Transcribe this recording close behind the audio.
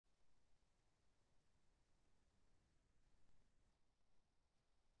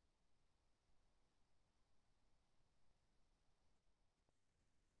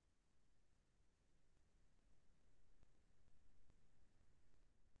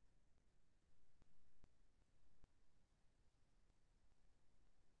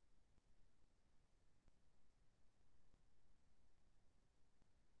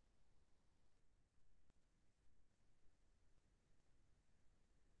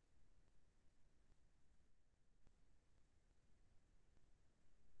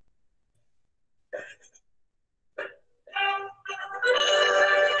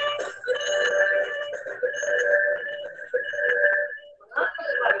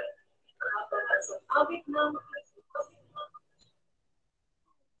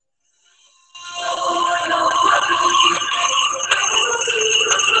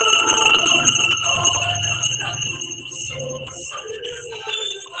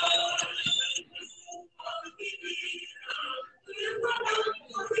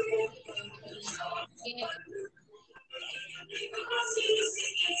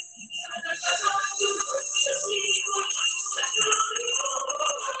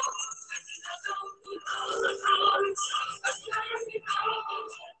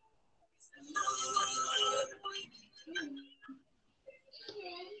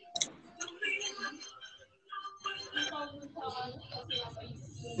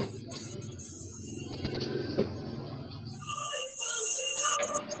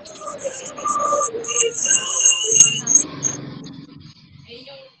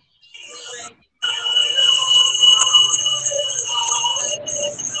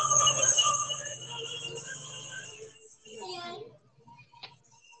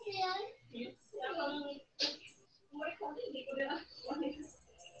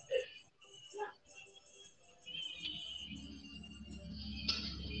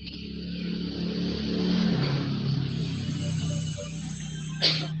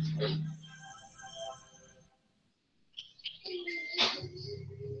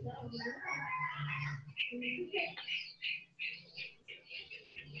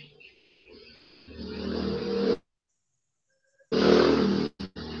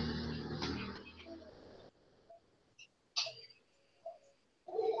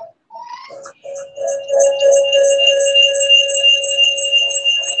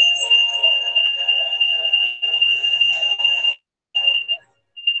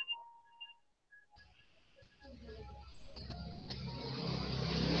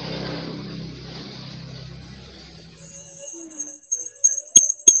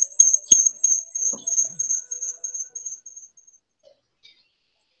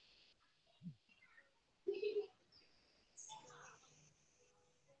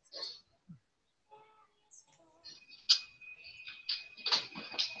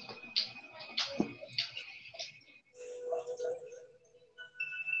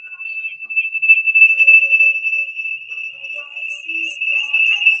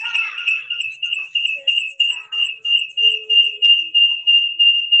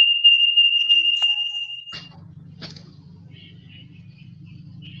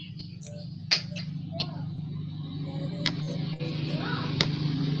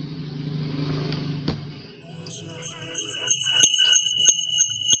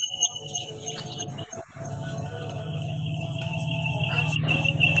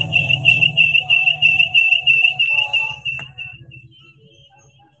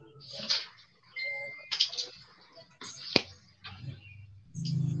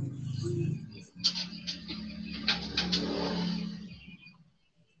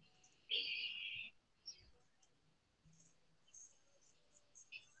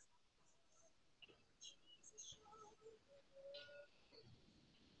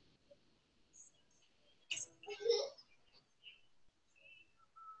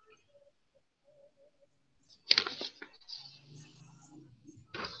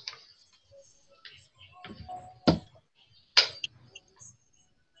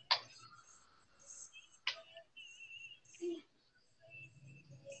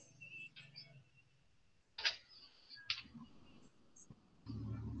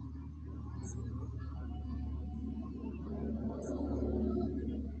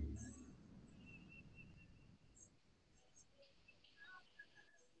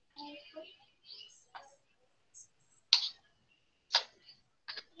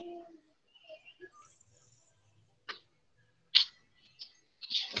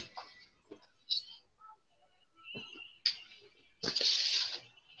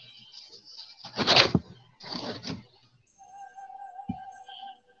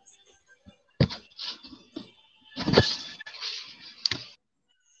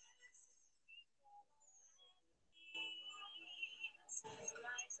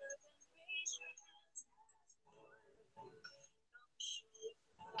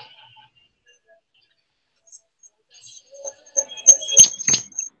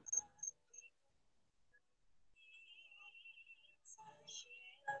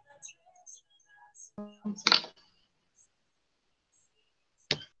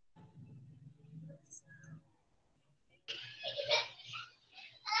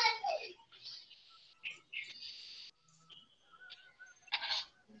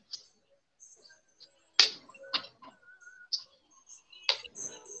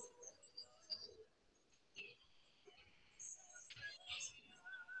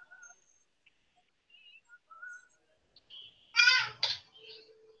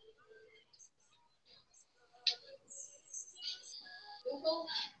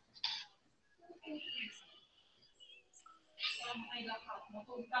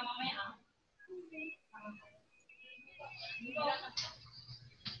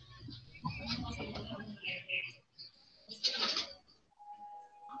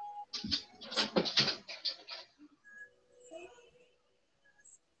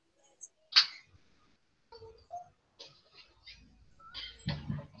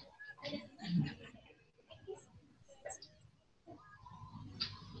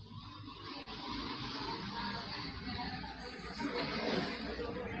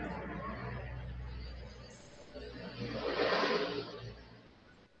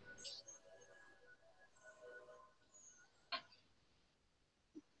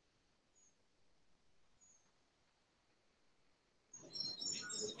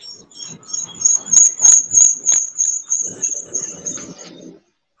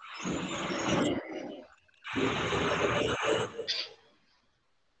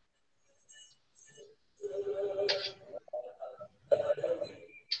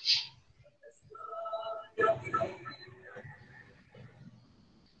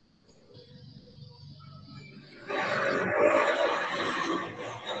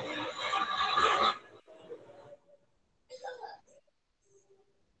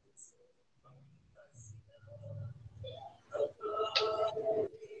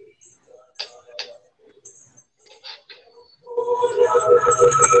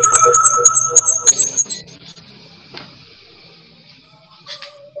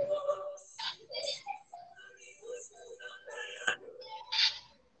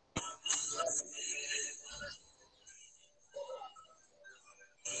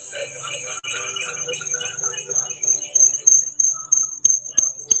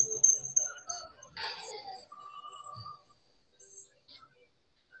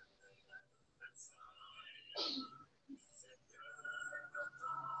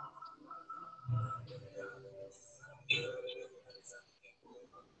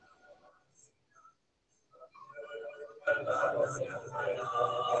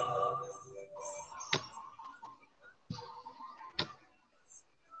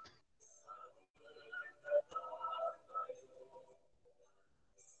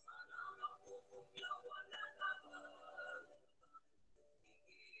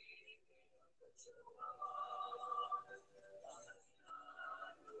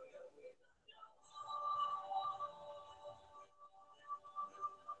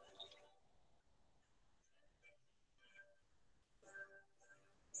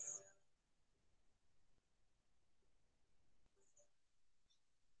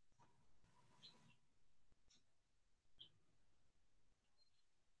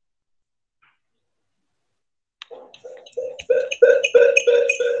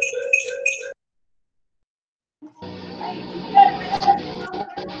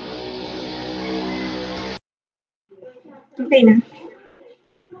Okay na.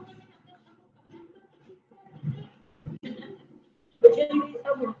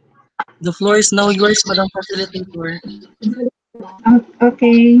 The floor is now yours, Madam Facilitator.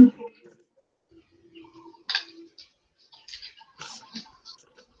 Okay.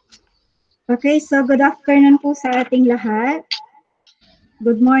 Okay, so good afternoon po sa ating lahat.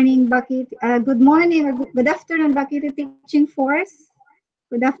 Good morning, good morning or good afternoon, Bakiti Teaching Force.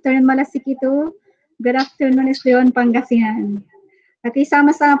 Good afternoon, Malasikito. Good afternoon, Leon, Pangasinan. Okay,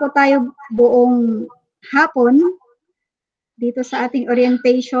 sama-sama po tayo buong hapon dito sa ating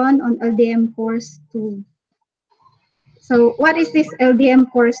orientation on LDM Course 2. So, what is this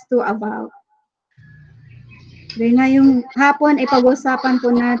LDM Course 2 about? Dahil ngayong hapon ay pag-usapan po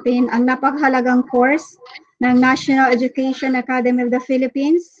natin ang napakahalagang course ng National Education Academy of the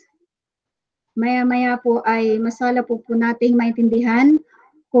Philippines. Maya-maya po ay masala po nating maintindihan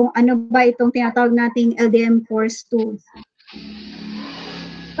kung ano ba itong tinatawag nating LDM Course 2.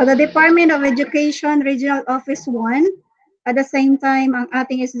 So the Department of Education Regional Office 1, at the same time, ang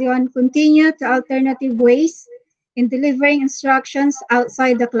ating SDO1 continue to alternative ways in delivering instructions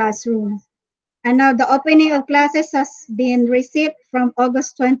outside the classroom. And now the opening of classes has been received from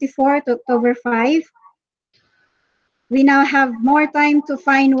August 24 to October 5. We now have more time to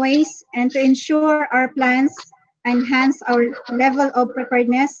find ways and to ensure our plans enhance our level of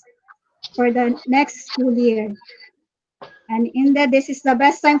preparedness for the next school year. And in that, this is the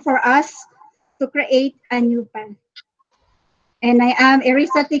best time for us to create a new plan. And I am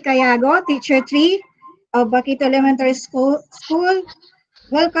Erisa T. Cayago, Teacher 3 of Bakito Elementary School.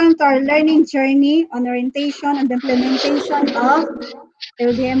 Welcome to our learning journey on orientation and implementation of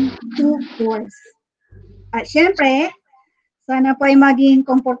LDM2 course. At syempre, sana po ay maging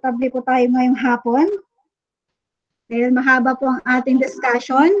komportable po tayo ngayong hapon. Dahil mahaba po ang ating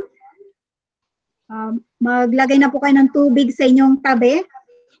discussion. Maglagay na po kayo ng tubig sa inyong tabi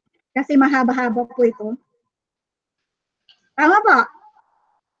kasi mahaba-haba po ito. Tama ba?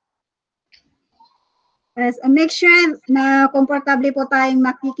 Yes, make sure na komportable po tayong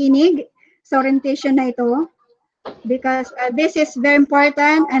makikinig sa orientation na ito because this is very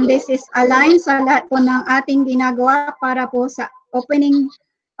important and this is aligned sa lahat po ng ating ginagawa para po sa opening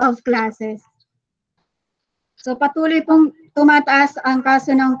of classes. So patuloy pong tumataas ang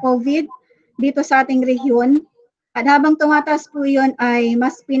kaso ng COVID dito sa ating rehiyon. At habang tumataas po yun ay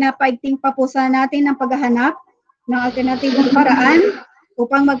mas pinapaigting pa po sa natin ang paghahanap ng alternatibong paraan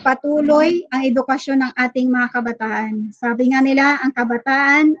upang magpatuloy ang edukasyon ng ating mga kabataan. Sabi nga nila, ang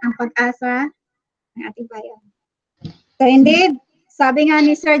kabataan, ang pag-asa ng ating bayan. So indeed, sabi nga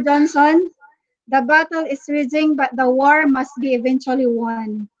ni Sir Johnson, the battle is raging but the war must be eventually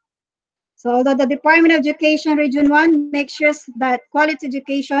won. So although the Department of Education Region 1 makes sure that quality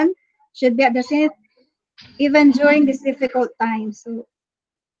education should be at the center even during this difficult time. So,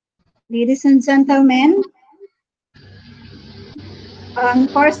 ladies and gentlemen,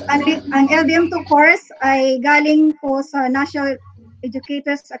 ang LDM2 course ay galing po sa National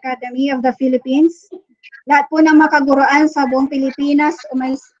Educators Academy of the Philippines. Lahat po ng makaguruan sa buong Pilipinas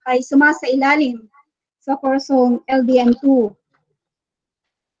ay sumasailalim sa kursong LDM2.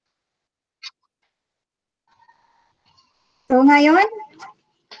 So ngayon,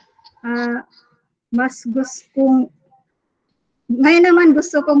 ngayon naman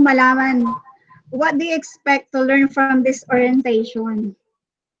gusto kong malaman, what do you expect to learn from this orientation?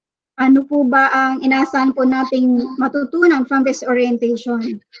 Ano po ba ang inaasahan po nating matutunan from this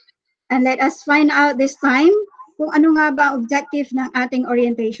orientation? And let us find out this time kung ano nga ba ang objective ng ating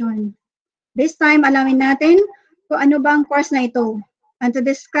orientation. This time, alamin natin kung ano ba ang course na ito. And to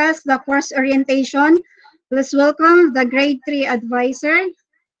discuss the course orientation, let's welcome the Grade 3 Advisor,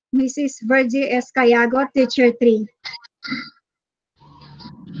 Mrs. Virgie S. Cayago, Teacher 3.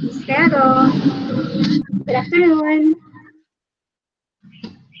 Ms. Cayago, good afternoon.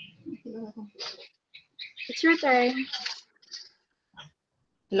 It's your turn.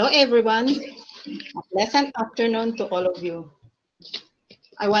 Hello, everyone. A pleasant afternoon to all of you.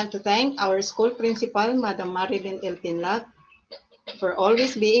 I want to thank our school principal, Madam Marilyn Eltinlac, for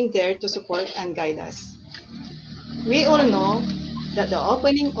always being there to support and guide us. We all know that the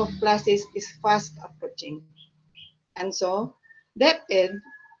opening of classes is fast approaching. And so, DepEd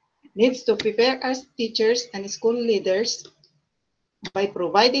needs to prepare us teachers and school leaders by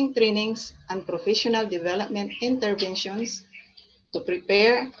providing trainings and professional development interventions to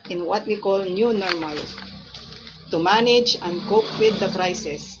prepare in what we call new normal, to manage and cope with the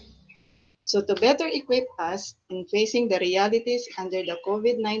crisis. So to better equip us in facing the realities under the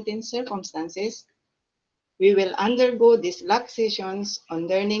COVID-19 circumstances, we will undergo these LAC sessions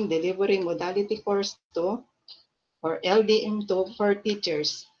on Learning Delivery Modality Course 2, or LDM2 for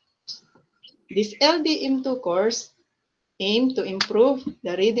teachers. This LDM2 course aims to improve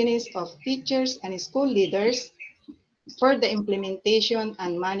the readiness of teachers and school leaders for the implementation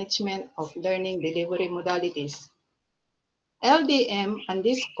and management of learning delivery modalities. LDM and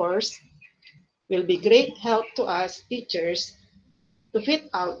this course will be great help to us teachers to fit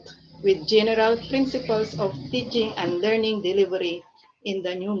out with general principles of teaching and learning delivery in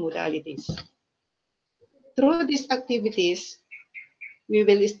the new modalities. Through these activities, we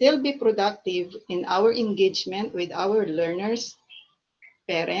will still be productive in our engagement with our learners,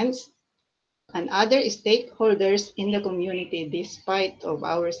 parents, and other stakeholders in the community despite of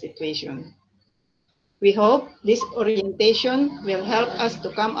our situation. We hope this orientation will help us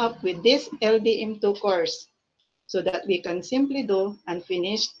to come up with this LDM2 course so that we can simply do and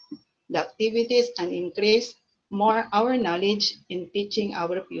finish the activities and increase more our knowledge in teaching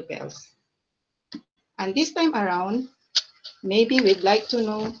our pupils. And this time around, maybe we'd like to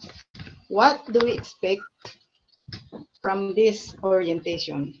know, what do we expect from this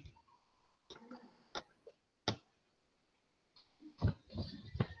orientation?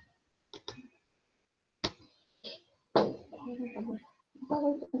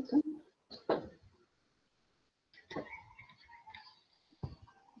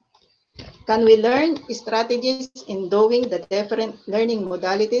 Can we learn strategies in doing the different learning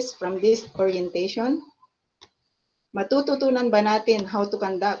modalities from this orientation? Matututunan ba natin how to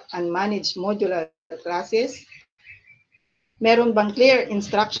conduct and manage modular classes? Meron bang clear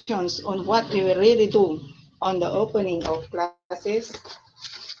instructions on what we will really do on the opening of classes?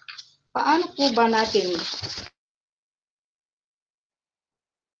 Paano po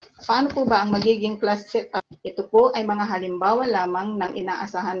ba ang magiging class setup? Ito po ay mga halimbawa lamang ng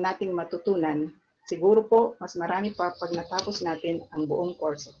inaasahan nating matutunan. Siguro po, mas marami pa pag natapos natin ang buong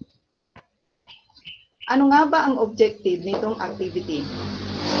course. Ano nga ba ang objective nitong activity?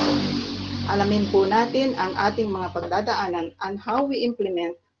 alamin po natin ang ating mga pagdadaanan and how we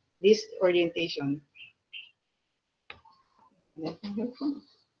implement this orientation.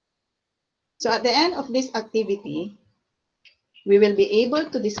 So at the end of this activity, we will be able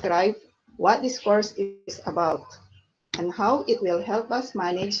to describe what this course is about and how it will help us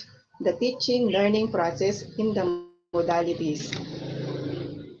manage the teaching-learning process in the modalities.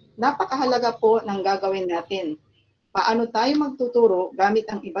 Napakahalaga po ng gagawin natin. Paano tayo magtuturo gamit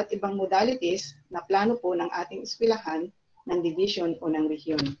ang iba't ibang modalities na plano po ng ating eskwelahan ng division o ng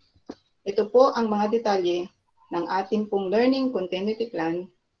region. Ito po ang mga detalye ng ating pong learning continuity plan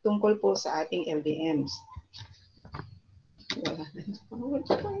tungkol po sa ating LDMs.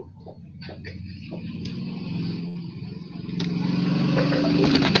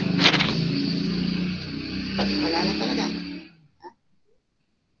 Wala na talaga.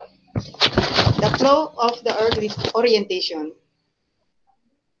 The flow of the orientation.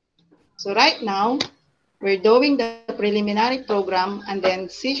 So right now, we're doing the preliminary program and then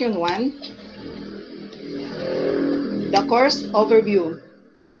session 1, the course overview.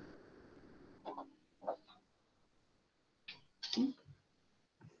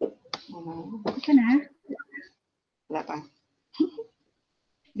 Ito na. Wala pa.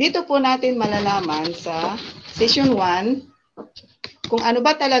 Dito po natin malalaman sa session 1 kung ano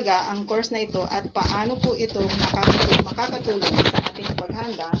ba talaga ang course na ito at paano po ito makakatulong sa ating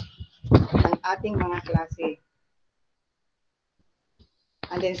paghanda ng ating mga klase.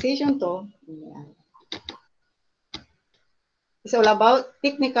 And then session 2 is all about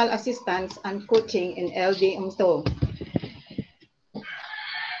technical assistance and coaching in LDM2.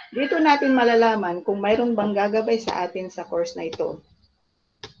 Dito natin malalaman kung mayroon bang gagabay sa atin sa course na ito.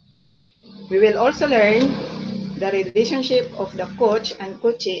 We will also learn the relationship of the coach and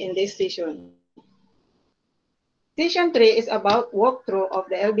coachee in this session. Session 3 is about walkthrough of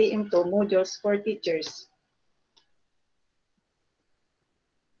the LDM2 modules for teachers.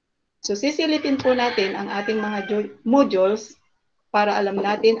 So sisilipin po natin ang ating mga modules para alam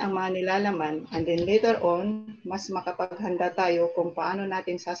natin ang mga nilalaman and then later on, mas makapaghanda tayo kung paano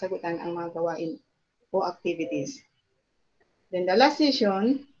natin sasagutan ang mga gawain o activities. Then the last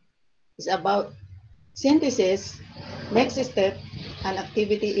session is about synthesis, next step, and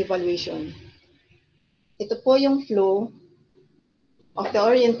activity evaluation. Ito po yung flow of the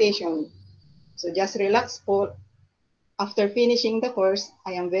orientation. So just relax po. After finishing the course,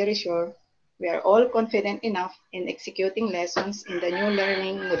 I am very sure we are all confident enough in executing lessons in the new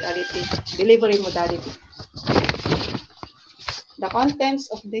learning modality, delivery modality. The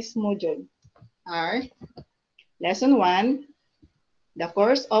contents of this module are Lesson 1, the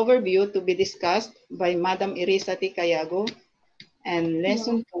course overview to be discussed by Madam Irisa T. Cayago, and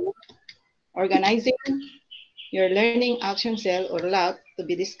Lesson 2, organizing your learning action cell or LAC to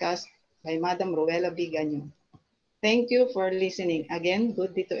be discussed by Madam Ruela B. Ganyo. Thank you for listening. Again,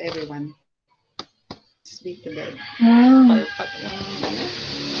 good day to everyone. Speak to them. Wow.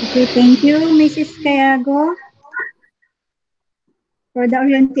 Okay, thank you, Mrs. Cayago, for the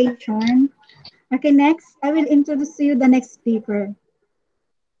orientation. Okay, next, I will introduce to you the next speaker,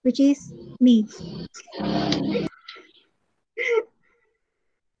 which is me.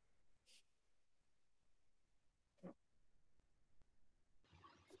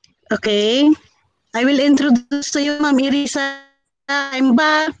 Okay, I will introduce to you Ma'am Irisa. I'm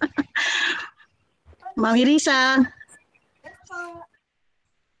back. Ma'am Irisa.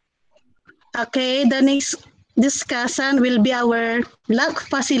 Okay, the next discussion will be our LAC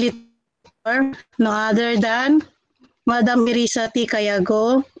facilitator, no other than Madam Irisa T.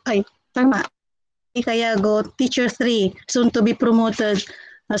 Cayago. Ay, tama. T. Cayago, Teacher 3, soon to be promoted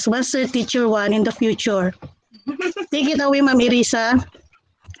as Master Teacher 1 in the future. Take it away, Ma'am Irisa.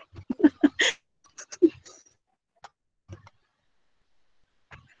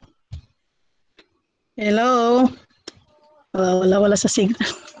 Hello. Wala sa signal.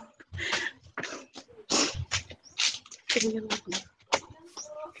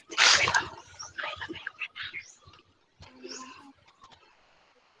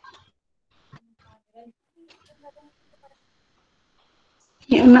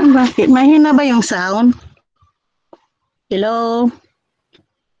 Yun na, bakit? Mahina ba yung sound? Hello?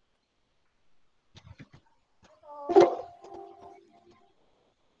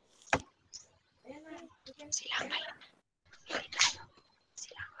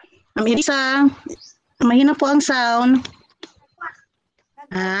 Ma'am Irisa, mahina po ang sound.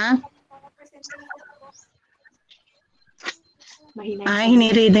 Ha? Ay,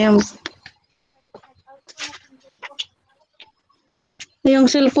 hiniri na yung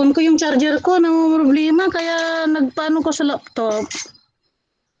cellphone ko, yung charger ko, nang problema, kaya nagpaano ko sa laptop.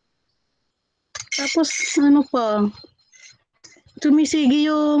 Tapos ano pa, tumisigi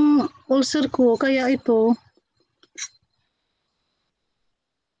yung ulcer ko, kaya ito.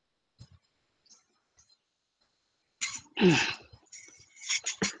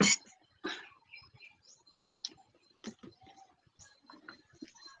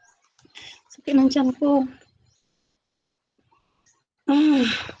 Sakit ng tiyan ko.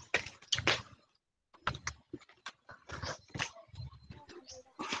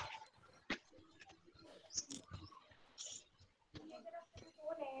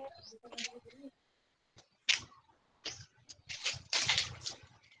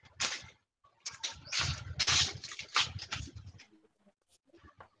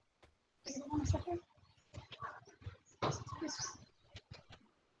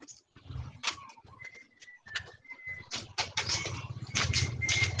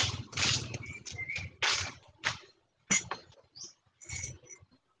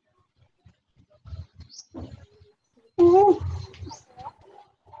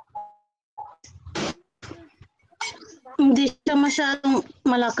 Hindi siya masyadong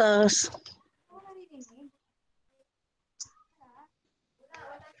malakas.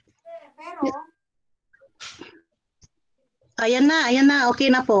 Ayan na,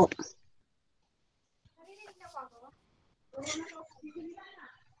 okay na po.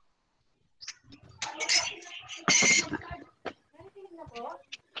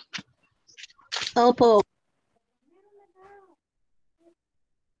 Opo.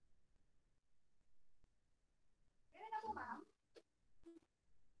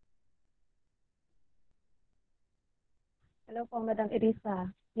 Hello po, Madam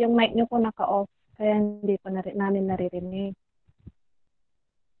Irisa. Yung mic niyo po naka-off, kaya hindi po namin naririnig.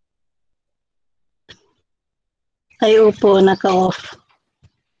 Ay, opo, naka-off.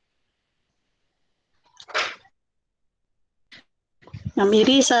 Ma'am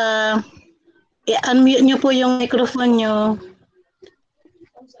Irisa, i-unmute niyo po yung microphone niyo.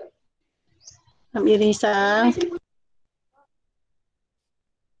 Ma'am Irisa.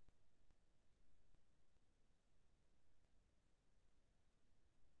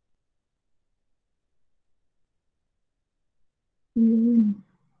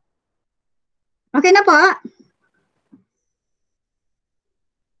 Okay na po.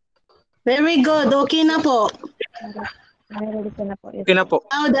 Very good, okay na po. Naririnig ko na po. Okay na po.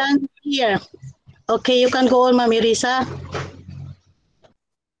 Now done here. Okay, you can go on, Ma'am Irisa.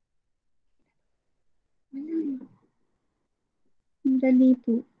 Dali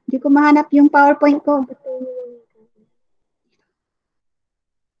po. Hindi ko mahanap yung PowerPoint ko.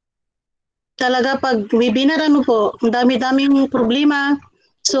 Talaga pag webinar ano po, ang dami-daming problema.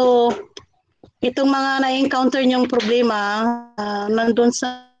 So, itong mga na-encounter niyong problema, nandun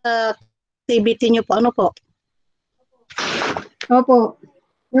sa activity niyo po, ano po? Opo.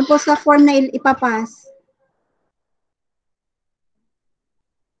 Yun po sa form na ipapas.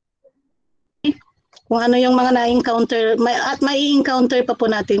 Kung ano yung mga na-encounter, at may encounter pa po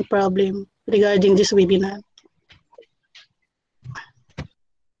nating problem regarding this webinar.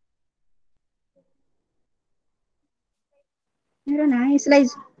 Meron na. Yung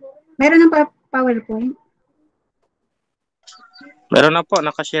slides. Meron ng PowerPoint. Meron na po,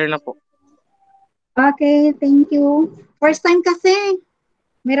 nakashare na po. Okay, thank you. First time kasi.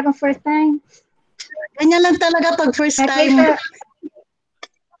 Meron pang first time. Ganyan lang talaga pag first Okay, time. so,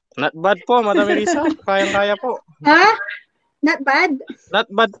 Not bad po, Madam Irisa. Kayang-kaya po. ha? Not bad? Not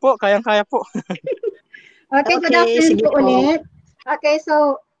bad po, kayang-kaya po. Okay, good Okay, afternoon sige po po. ulit. Okay,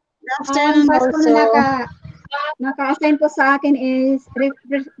 so, Good ang afternoon task ko also. na naka-assign po sa akin is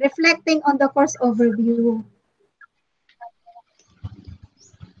reflecting on the course overview.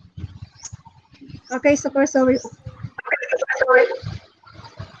 Okay, so course overview.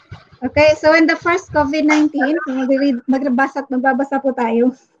 Okay, so in the first COVID-19, so magbabasa po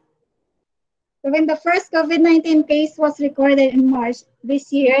tayo. So when the first COVID-19 case was recorded in March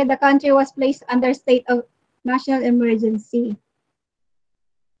this year, the country was placed under state of national emergency.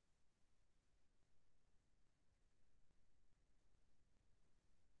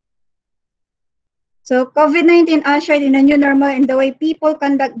 So COVID-19 ushered in a new normal in the way people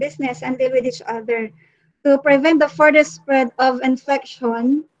conduct business and deal with each other. To prevent the further spread of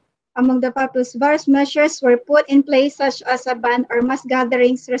infection among the populace, various measures were put in place such as a ban or mass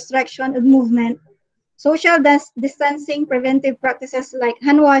gatherings, restriction of movement, social distancing, preventive practices like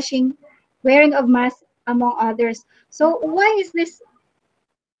hand washing, wearing of masks, among others. So why is this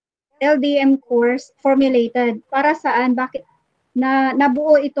LDM course formulated? Para saan? Bakit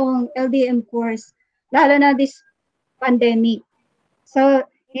nabuo itong LDM course? Lalo na this pandemic. So,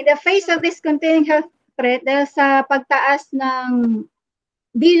 in the face of this continuing health threat, dahil sa pagtaas ng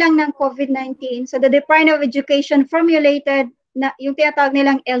bilang ng COVID-19. So the Department of Education formulated na yung tinatawag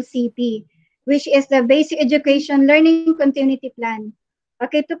nilang LCP, which is the Basic Education Learning Continuity Plan.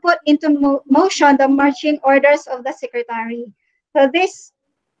 Okay, to put into motion the marching orders of the Secretary. So this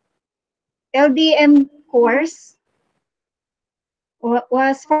LDM course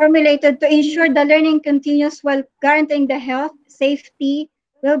was formulated to ensure the learning continues while guaranteeing the health, safety,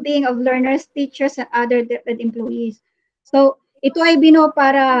 well-being of learners, teachers, and other employees. So, ito ay binuo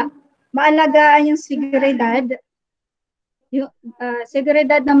para maalagaan yung seguridad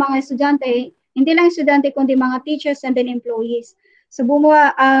ng mga estudyante, hindi lang estudyante kundi mga teachers and then employees. So,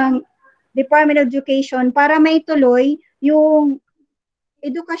 bumuha ang Department of Education para maituloy yung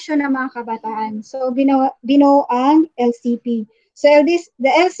edukasyon ng mga kabataan. So, binuo ang LCP. So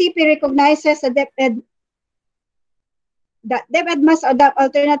the LCP recognizes that DepEd must adopt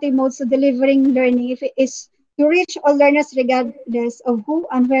alternative modes of delivering learning if it is to reach all learners regardless of who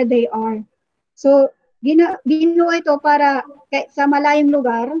and where they are. So, binuo ito para sa malayong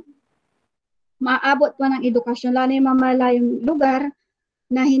lugar, maabot pa ng edukasyon, lalo yung mga malayong lugar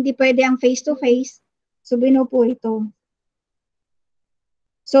na hindi pwede ang face-to-face. So, binuo po ito.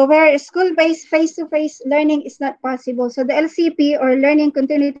 So where school-based face-to-face learning is not possible, so the LCP or Learning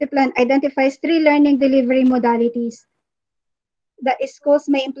Continuity Plan identifies 3 learning delivery modalities that schools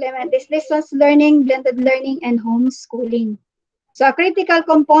may implement: this distance learning, blended learning, and homeschooling. So a critical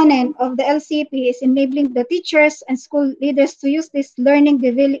component of the LCP is enabling the teachers and school leaders to use these learning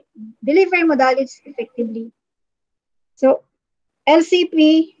delivery modalities effectively. So LCP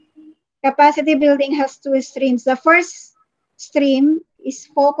capacity building has 2 streams. The first stream is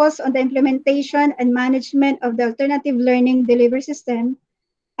focused on the implementation and management of the alternative learning delivery system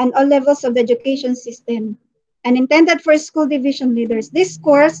and all levels of the education system, and intended for school division leaders. This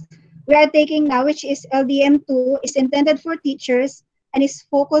course we are taking now, which is LDM2, is intended for teachers and is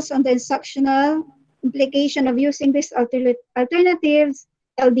focused on the instructional implication of using these alternatives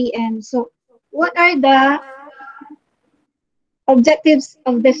LDM. So what are the objectives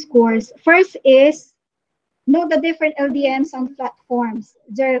of this course? First is know the different LDMs and platforms,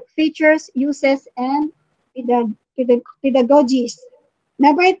 their features, uses, and pedagogies.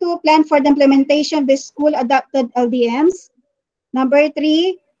 Number 2, plan for the implementation of the school-adapted LDMs. Number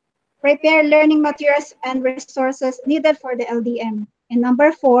 3, prepare learning materials and resources needed for the LDM. And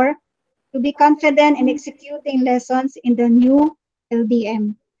number 4, to be confident in executing lessons in the new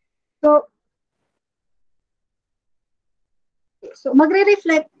LDM. So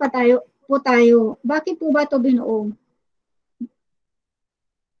magre-reflect po tayo. Bakit po ba ito binuo?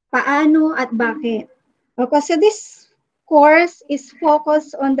 Paano at bakit? Kasi this course is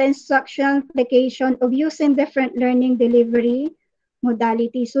focused on the instructional application of using different learning delivery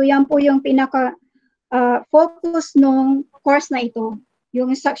modalities. So yan po yung pinaka-focus ng course na ito.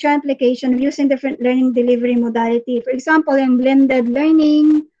 Yung instructional application of using different learning delivery modality. For example, yung blended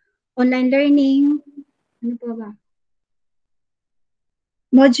learning, online learning, ano po ba?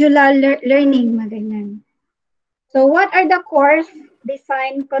 Modular learning, ganyan. So what are the course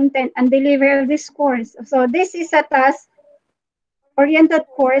design, content, and delivery of this course? So this is a task-oriented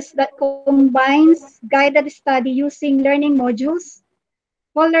course that combines guided study using learning modules,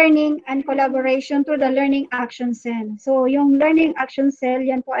 co-learning, and collaboration through the Learning Action Cell. So yung Learning Action Cell,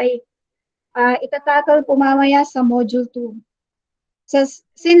 yan po ay itatatol po mamaya sa Module 2. So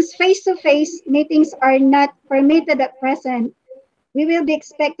since face-to-face meetings are not permitted at present, we will be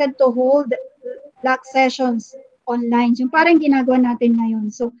expected to hold LAC sessions online. Yung parang ginagawa natin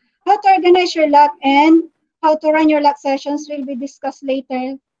ngayon. So, how to organize your LAC and how to run your LAC sessions will be discussed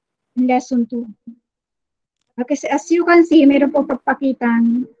later in lesson 2. Okay, so as you can see, meron po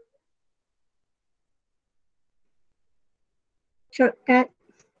pagpakitang shortcut.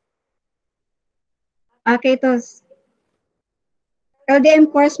 Okay, ito.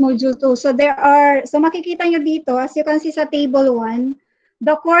 LDM course module 2. So makikita nyo dito, as you can see sa table 1,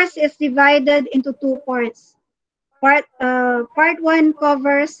 the course is divided into 2 parts. Part 1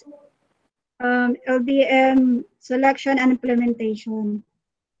 covers LDM selection and implementation.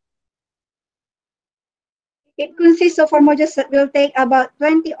 It consists of 4 modules that will take about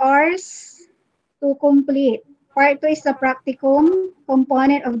 20 hours to complete. Part 2 is the practicum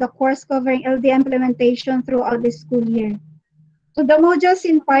component of the course covering LDM implementation throughout the school year. So the modules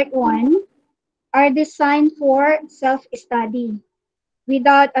in part 1 are designed for self-study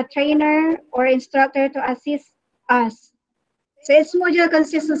without a trainer or instructor to assist us. So each module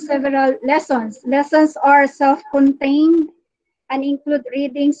consists of several lessons. Lessons are self-contained and include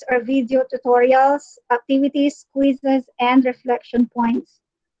readings or video tutorials, activities, quizzes, and reflection points.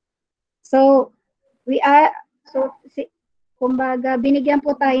 So kumbaga, binigyan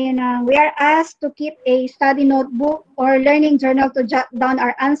po tayo ng, we are asked to keep a study notebook or learning journal to jot down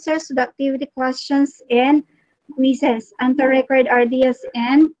our answers to the activity questions and quizzes and to record our ideas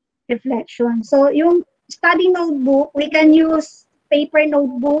and reflection. So, yung study notebook, we can use paper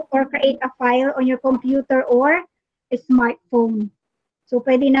notebook or create a file on your computer or a smartphone. So,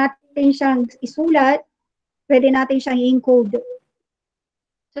 pwede natin siyang isulat, pwede natin siyang i-encode.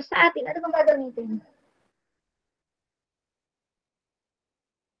 So, sa atin, ano bang gagamitin?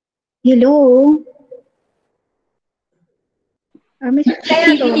 Hello? Miss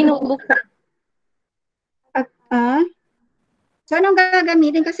Kaya to? Notebook po. So, anong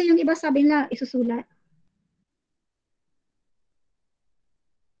gagamitin? Kasi yung iba sabi nila, isusulat.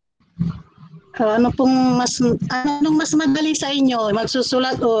 Anong mas madali sa inyo?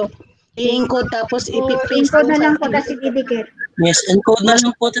 Magsusulat o i-encode tapos So, ipipaste encode na sa lang po kasi didikit. Yes, encode na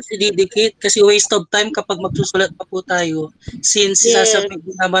lang po, tapos ididikit kasi waste of time kapag magsusulat pa po tayo since Yes. sasabit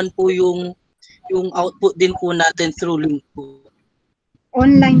naman po yung output din po natin through link po.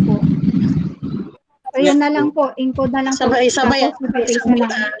 Online po. So, yun na lang po. Encode na lang po. Sabay-sabay. Tapos ipapaste na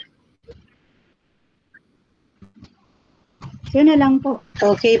lang. So, yun na lang po.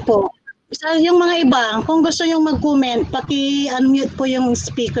 Okay po. Sa yung mga iba, kung gusto yung mag-comment, paki-unmute po yung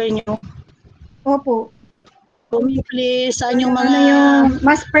speaker nyo. Opo. Comment please. Saan yung Ano mga yung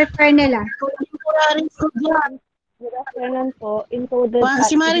mas prefer nila? temporary student? Good afternoon po. Encoded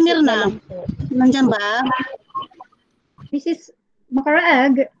Si Marimir na. lang po. Nandyan ba? Mrs.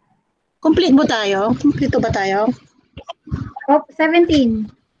 Macaraag, Complete ba tayo? Complete ba tayo? 17.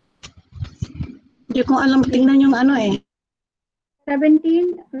 Hindi ko alam. Tingnan yung ano eh. 17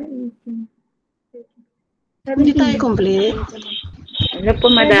 or 18? Hindi tayo complete. Hello po,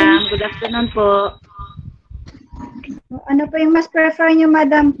 madam. Good afternoon po. Ano po yung mas prefer nyo,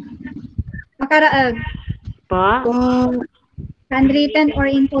 Madam Macaraag? Po? Kung Handwritten or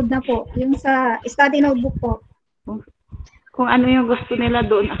encode na po? Yung sa study notebook po. Kung ano yung gusto nila,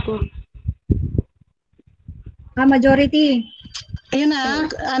 doon ako. Majority. ayun na,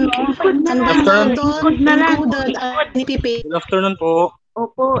 ano Afternoon. Encode na lang. Encoded at DPP. Good afternoon po.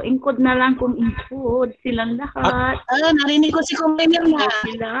 Opo, encode na lang kung encode. Silang lahat. Narinig ko si Kumpanya na.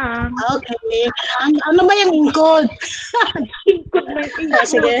 Okay lang. Okay. Ano ba yung encode? Encode na yung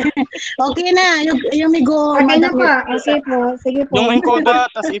Sige. Okay na. Yung migo. Okay na po. Okay po. Sige po. Yung encoder,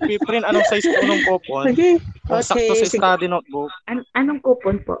 tas ipiprint, anong size po ng coupon? Sige. Kung sakto sa sige. study notebook. Anong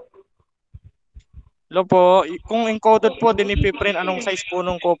coupon po? Hello po, kung encoded po, din ipiprint, anong size po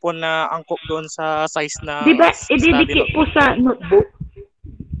ng coupon na angkop doon sa size na Di ba, study ididikit po notebook? sa notebook?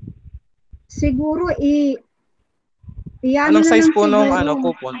 Siguro Anong size po siguro. nung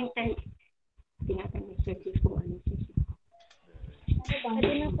coupon?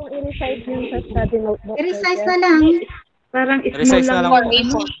 Pwede na pong i-resize yung sa study notebook. I-resize na lang. Parang small Resize na lang. lang.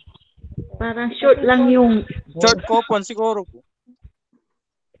 Yung, parang short lang yung Short coupon siguro po.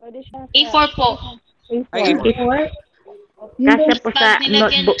 Pwede siya sa A4 po. Ay, Or, kasya po sa Pag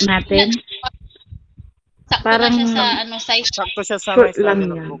nilagyan- notebook natin. Sakto Parang- na siya sa size. sakto siya sa Short may lang study yan.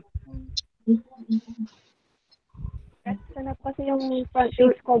 notebook. kasi yung front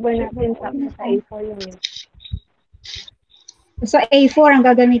page cover natin sa A4 yun eh. so A4 ang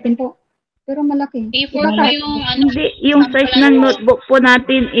gagamitin po. Pero malaki. A4 po yung Hindi, yung size ng notebook po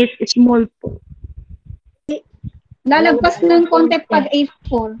natin is small po. Lalagpas ng konti pag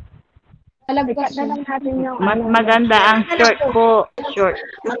A4. Lalagpas Ikat na lang natin yung Mas maganda ang short po. Short.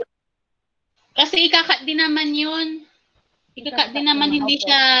 kasi ikakat din naman yun. Ikakat din naman hindi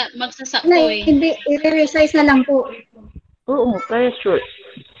siya magsasakto eh. Hindi, i-resize na lang po. Oo, kaya short.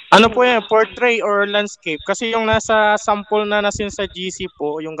 Ano po yan? Portrait or landscape? Kasi yung nasa sample na nasin sa GC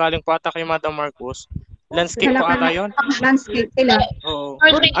po, yung galing po ata kay Madam Marcos, landscape po ata yun? Landscape sila. Oo.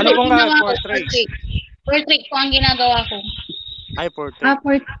 Portrait Ano po po ang nga? ginawa ko, Portrait. Portrait po ang ginagawa ko. Ay, portrait.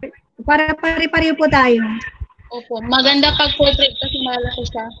 Para pare-pareho po tayo. Opo. Maganda pag portrait kasi malaki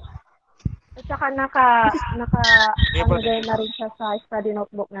siya. At saka ano po. din na rin siya sa study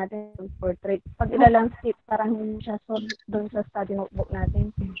notebook natin, yung portrait. Pag ilalandscape, parang hindi siya doon sa study notebook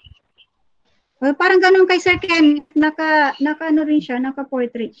natin. Well, parang ganun kay Sir Ken, naka ano rin siya,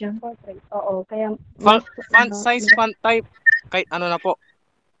 naka-portrait siya. Portrait, oo. Kaya, Font size, font type, kahit ano na po.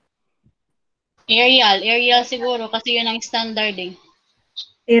 Arial siguro kasi yun ang standard eh.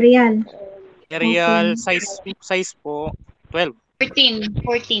 Arial. Arial, Okay. size po, 12. 14.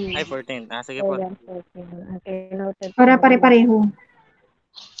 Ay, 14. Sige po. Ayan, okay, noted. Para pare-pareho.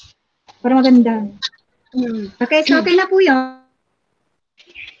 Para maganda. Okay, so okay na po yun.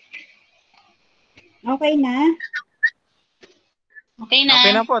 Okay na. Okay na.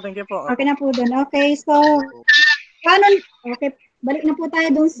 Okay na po, thank you po. Okay na po dun. Okay, so Paano, okay, balik na po tayo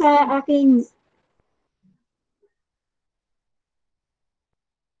dun sa aking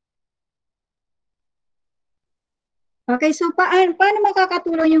Okay, so paano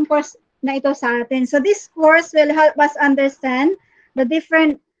makakatulong yung course na ito sa atin? So this course will help us understand the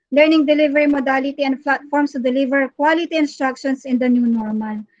different learning delivery modality and platforms to deliver quality instructions in the new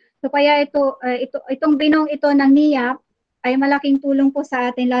normal. So kaya itong binong ito ng NIAP ay malaking tulong po sa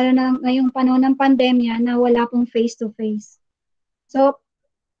atin, lalo na ngayong panahon ng pandemya na wala pong face-to-face. So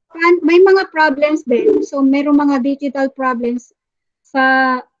may mga problems din. So mayroong mga digital problems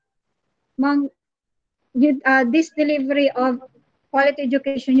sa this delivery of quality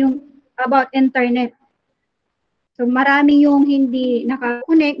education yung about internet. So marami yung hindi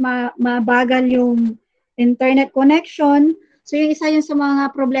nakakonect, mabagal yung internet connection. So yung isa yun sa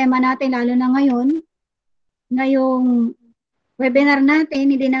mga problema natin, lalo na ngayong webinar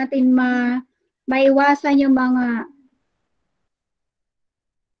natin, hindi natin maiwasan yung mga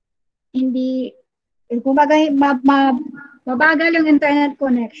hindi, kumbaga mabagal yung internet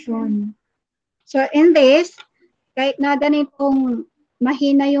connection. So in this, kahit na ganitong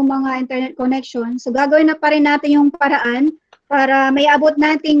mahina yung mga internet connection, so gagawin na pa rin natin yung paraan para may abot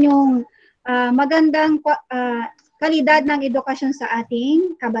natin yung magandang kalidad ng edukasyon sa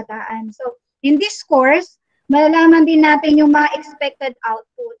ating kabataan. So in this course, malalaman din natin yung mga expected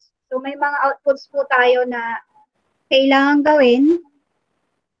outputs. So may mga outputs po tayo na kailangan gawin.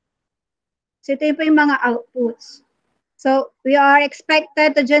 So ito po yung mga outputs. So we are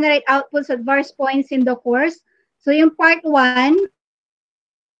expected to generate outputs at various points in the course. So yung part 1,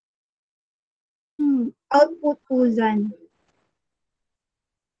 output po dyan.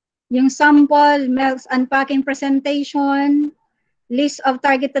 Yung sample, MELS unpacking presentation, list of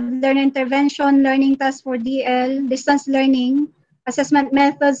targeted learner intervention, learning tasks for DL, distance learning, assessment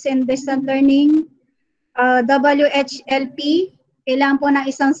methods in distant learning, WHLP, kailangan po ng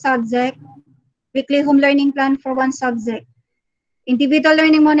isang subject, weekly home learning plan for one subject. Individual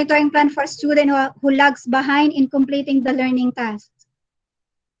learning monitoring plan for student who lags behind in completing the learning tasks.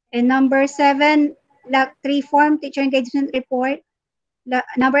 And number 7, LAC 3 form teacher engagement report.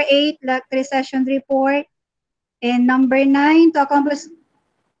 Number 8, LAC 3 session report. And number 9, to accomplish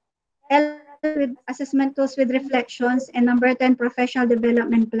with assessment tools with reflections. And number 10, professional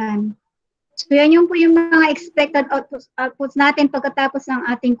development plan. So yan yung po yung mga expected outputs natin pagkatapos ng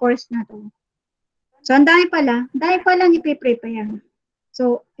ating course na to. So, ang dami palang ipiprepare.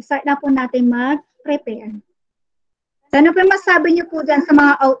 So, start na po natin mag-prepare. So, ano po masabi niyo po dyan sa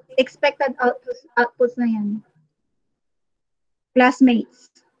mga expected outputs na yan?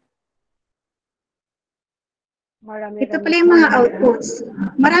 Classmates. Ito pala yung mga outputs.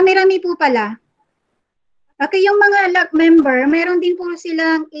 Marami-rami po pala. Okay, yung mga LAC member, meron din po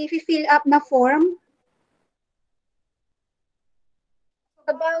silang i-fill up na form.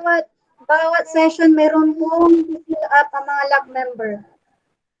 Sa bawat session, meron pong fill up ang mga LAC member.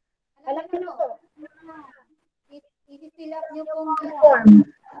 Alam niyo po, i-fill up niyo pong form.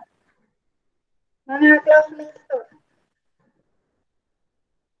 Mga classmates to.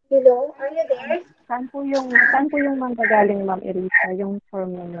 Hello, are you there? Saan po yung manggagaling, Ma'am Erisa, yung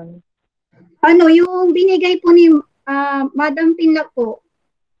form na yun? Ano, yung binigay po ni Madam Pinlac po,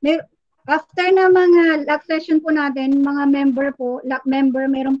 after na mga LAC session po natin, mga member po, LAC member,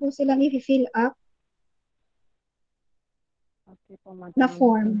 meron po silang i-fill up na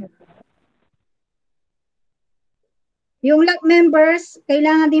form. Yung LAC members,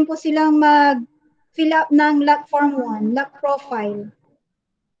 kailangan din po silang mag-fill up ng LAC form 1, LAC profile.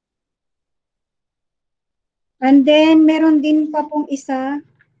 And then, meron din pa pong isa.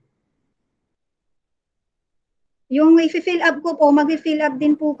 Yung i-fill up ko po, mag-fill up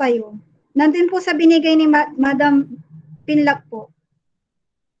din po kayo. Nandun po sa binigay ni Madam Pinlac po.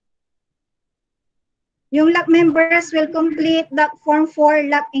 Yung LAC members will complete LAC Form 4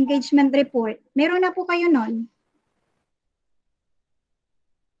 LAC Engagement Report. Meron na po kayo nun.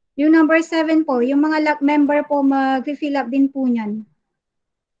 Yung number 7 po, yung mga LAC member po mag-fill up din po niyan.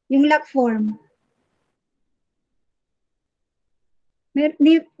 Yung LAC form.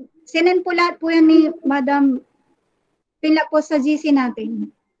 Sinend po lahat po yan ni Madam Pinlac po sa GC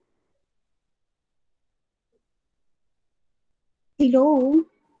natin. Hello?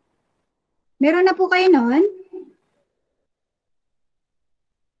 Meron na po kayo nun?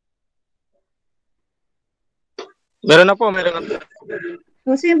 Meron na po.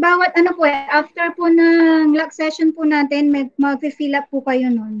 So yung bawat ano po after po ng LAC session po natin, mag-fill up po kayo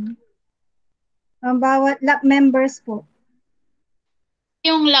nun. Ang bawat LAC members po.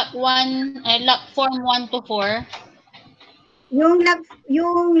 Yung LAC 1, LAC form 1 to 4. Yung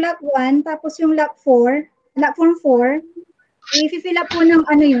LAC 1, tapos yung LAC 4, lock form 4, i-fill up po ng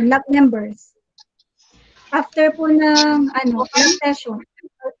lock numbers. After po ng lock session.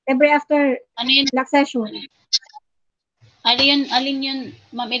 Every after Ano yun? lock session. Alin yun,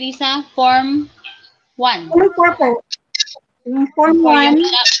 Ma'am Elisa? Form 1. Form 4 po. Yung form For yung 1,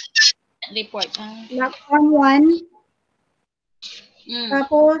 report. lock form 1,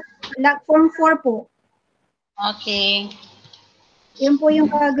 tapos lock form 4 po. Okay. Yun po yung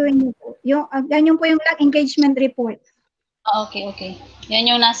gagawin niyo po. Yan po yung lock engagement report. Okay. Yan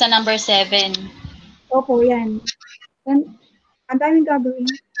yung nasa number 7. Opo, yan. Ang daming gagawin.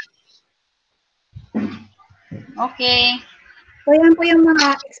 Okay. So, yan po yung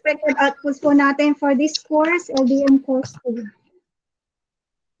mga expected outputs po natin for this course, LDM course 2.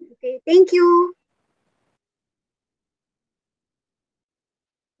 Okay, thank you.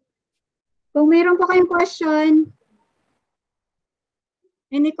 Kung mayroon po kayong question,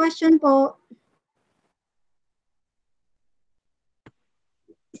 any question po?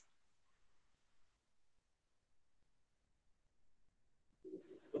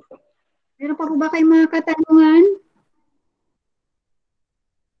 Meron pa po ba kayong mga katanungan?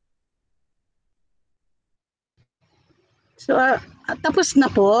 So, tapos na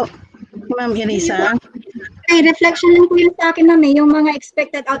po, Ma'am Elisa. Okay, reflection lang po yung sa akin, ma'am. Yung mga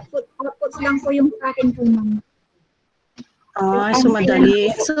expected outputs lang po yung sa akin po, ma'am. So madali.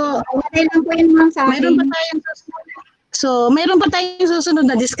 So, madali lang po yung ma'am sa akin. Meron pa tayong susunod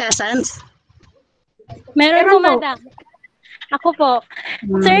na discussants? Meron po, madam. Ako po.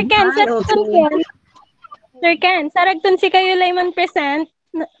 Sir Ken, Sir Ken, saragtun si kayo layman present.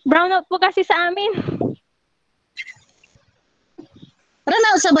 Brownout po kasi sa amin.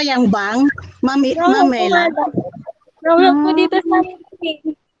 Ranaw sa bayang bang? Mamela. Brownout po dito sa amin.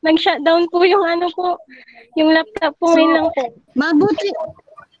 Nag-shutdown po yung yung laptop po ngayon lang po.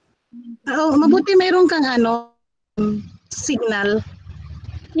 Mabuti mayroon kang signal.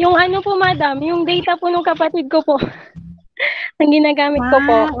 Yung po, madam, yung data po ng kapatid ko po. Ang ginagamit ko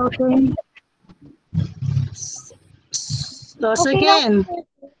po. Okay. So, Sir Ken.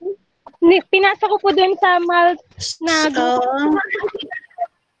 Pinasa ko po dun sa na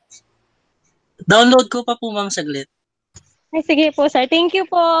Download ko pa po, ma'am, saglit. Ay, sige po, sir. Thank you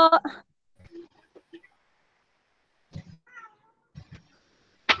po.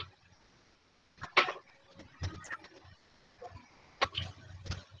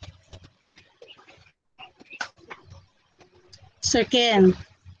 Sir Ken.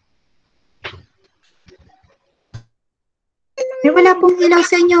 Wala pong ilaw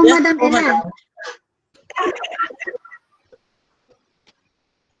sa inyo, Madam Ella.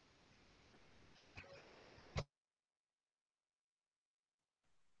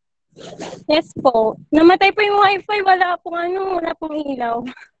 Yes po. Namatay po yung wifi. Wala pong ilaw.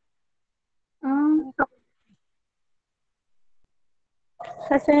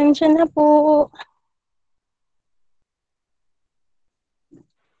 Pasensya na po.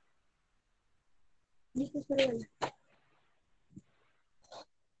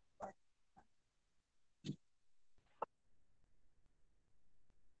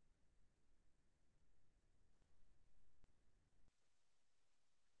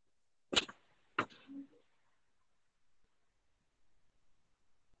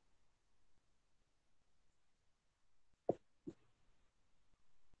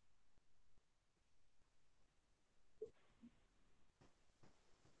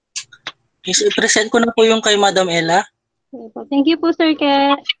 I-present ko na po yung kay Madam Ella. Thank you po, Sir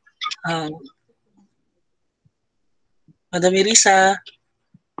Ken. Madam Elisa.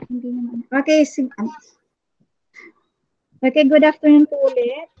 Okay, good afternoon po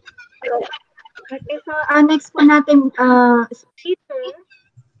ulit. Okay, so next po natin speaker,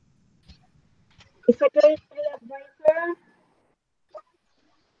 Secretary Advisor.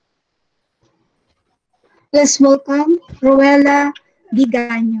 Let's welcome Roella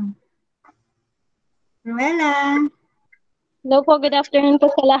Biganyo. Roella. Hello po, good afternoon po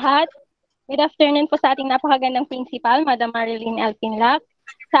sa lahat. Good afternoon po sa ating napakagandang principal, Madam Marilyn Elpin Lac.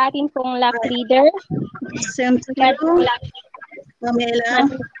 Sa ating pong LAC leader,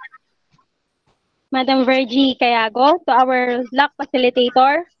 Madam Virgie Cayago, to our LAC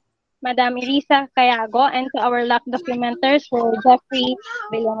facilitator, Madam Elisa Cayago, and to our LAC documenters for Jeffrey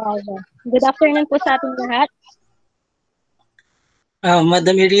Villanueva. Good afternoon po sa ating lahat.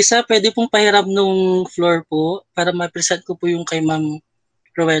 Madam Elisa, pwede pong pahiram nung floor po para ma-present ko po yung kay Ma'am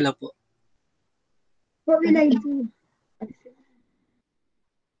Roella po. What will I do?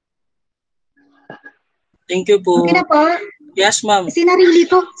 Thank you po. Okay na po? Yes, ma'am. Sinarili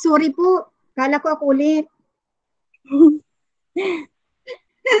po. Sorry po. Kala ko ako ulit.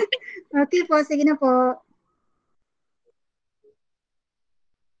 Okay po. Sige na po.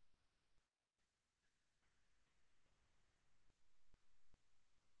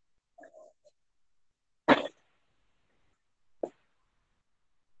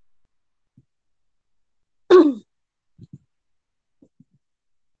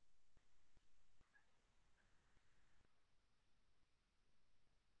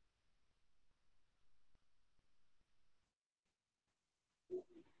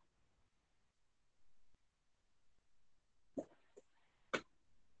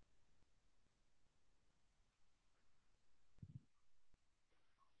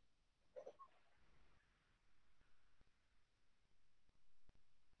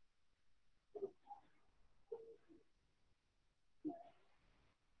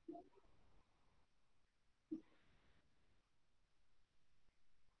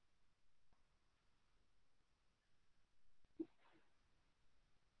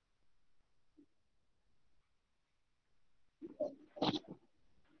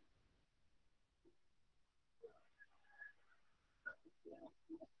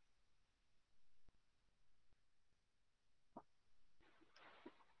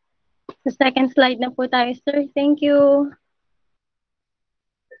 Sa second slide na po tayo, sir. Thank you.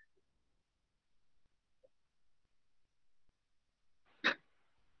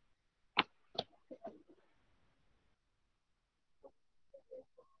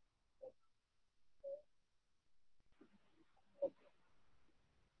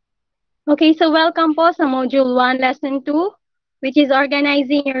 Okay, so welcome po sa Module 1, Lesson 2, which is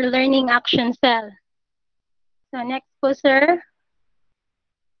Organizing Your Learning Action Cell. So next po, sir.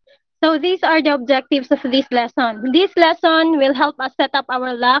 So these are the objectives of this lesson. This lesson will help us set up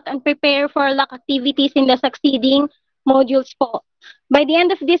our LAC and prepare for LAC activities in the succeeding modules po. By the end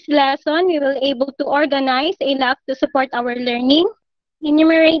of this lesson, we will able to organize a LAC to support our learning,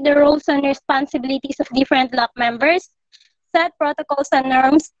 enumerate the roles and responsibilities of different LAC members, set protocols and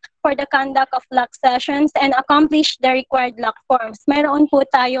norms for the conduct of LAC sessions, and accomplish the required LAC forms. Mayroon po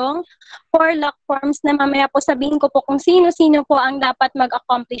tayong 4 LAC forms na mamaya po sabihin ko po kung sino-sino po ang dapat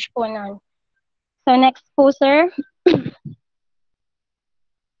mag-accomplish po nun. So next po, sir.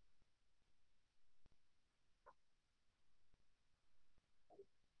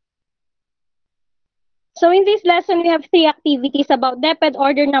 So in this lesson, we have 3 activities about DepEd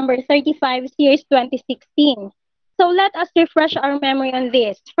Order number 35, Series 2016. So let us refresh our memory on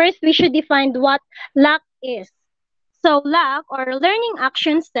this. First, we should define what LAC is. So LAC, or Learning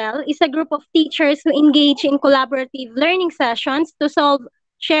Action Cell, is a group of teachers who engage in collaborative learning sessions to solve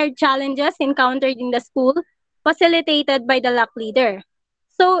shared challenges encountered in the school, facilitated by the LAC leader.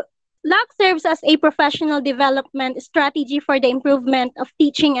 So LAC serves as a professional development strategy for the improvement of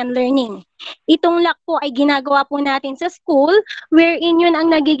teaching and learning. Itong LAC po ay ginagawa po natin sa school, wherein yun ang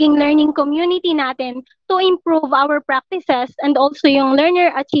nagiging learning community natin to improve our practices and also yung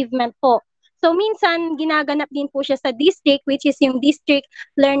learner achievement po. So minsan ginaganap din po siya sa district, which is yung District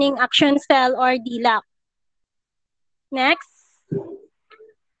Learning Action Cell or DLAC. Next.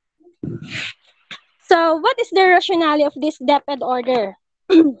 So what is the rationale of this DepEd order?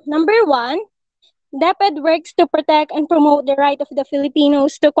 Number 1, DepEd works to protect and promote the right of the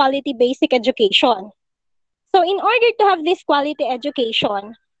Filipinos to quality basic education. So in order to have this quality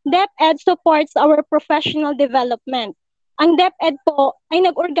education, DepEd supports our professional development. Ang DepEd po ay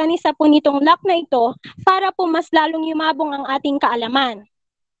nag-organisa po nitong LAC na ito para po mas lalong yumabong ang ating kaalaman.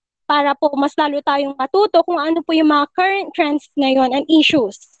 Para po mas lalo tayong matuto kung ano po yung mga current trends ngayon and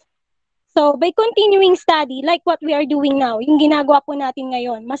issues. So, by continuing study, like what we are doing now, yung ginagawa po natin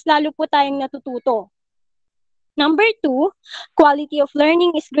ngayon, mas lalo po tayong natututo. Number 2, quality of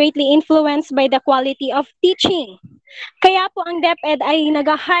learning is greatly influenced by the quality of teaching. Kaya po ang DepEd ay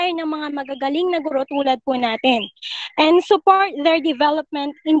nag-hire ng mga magagaling na guro tulad po natin and support their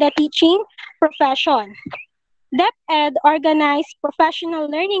development in the teaching profession. DepEd organized professional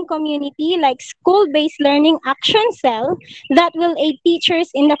learning community like school-based learning action cell that will aid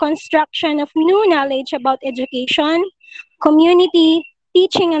teachers in the construction of new knowledge about education, community,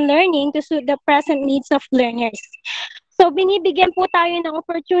 teaching and learning to suit the present needs of learners. So binibigyan po tayo ng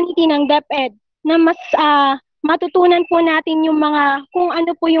opportunity ng DepEd na mas matutunan po natin yung mga, kung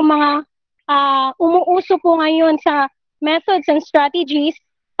ano po yung mga umuuso po ngayon sa methods and strategies,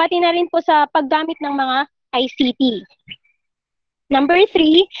 pati na rin po sa paggamit ng mga ICT. Number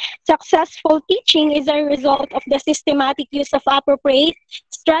 3, successful teaching is a result of the systematic use of appropriate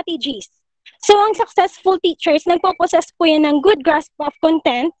strategies. So, ang successful teachers, nagpo-possess po yan ng good grasp of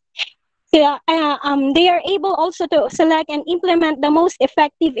content. They are able also to select and implement the most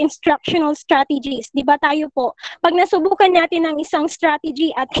effective instructional strategies. Di ba tayo po, pag nasubukan natin ang isang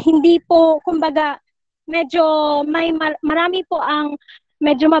strategy at hindi po, kumbaga, medyo marami po ang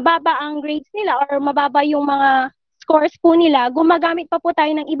medyo mababa ang grades nila or mababa yung mga scores po nila, gumagamit pa po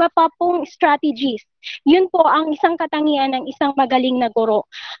tayo ng iba pa pong strategies. Yun po ang isang katangian ng isang magaling na guro.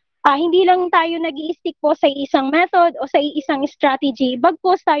 Hindi lang tayo nag-i-stick po sa isang method o sa isang strategy,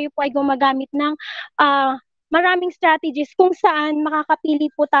 bagkus tayo po ay gumagamit ng maraming strategies kung saan makakapili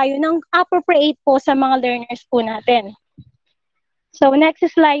po tayo ng appropriate po sa mga learners po natin. So next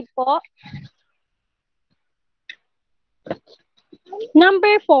slide po.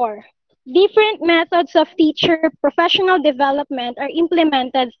 Number 4, different methods of teacher professional development are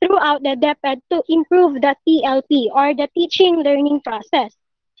implemented throughout the DepEd to improve the TLP or the teaching learning process.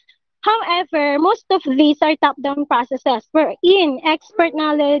 However, most of these are top-down processes wherein expert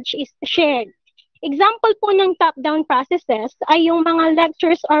knowledge is shared. Example po ng top-down processes ay yung mga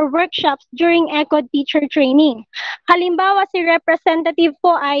lectures or workshops during ECOD teacher training. Halimbawa, si representative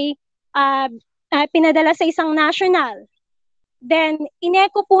po ay pinadala sa isang national. Then,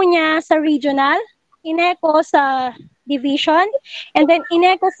 ineko po niya sa regional, ineko sa division, and then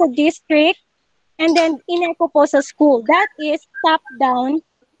ineko sa district, and then ineko po sa school. That is top-down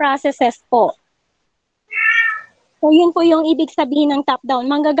processes po. So yun po yung ibig sabihin ng top-down.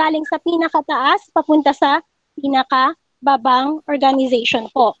 Manggagaling sa pinakataas papunta sa pinakababang organization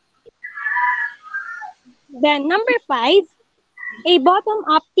po. Then number 5, a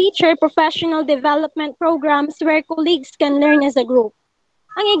bottom-up teacher professional development programs where colleagues can learn as a group.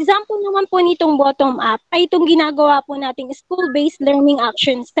 Ang example naman po nitong bottom-up ay itong ginagawa po nating school-based learning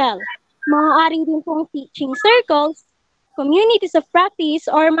action cell. Maaari din pong teaching circles, communities of practice,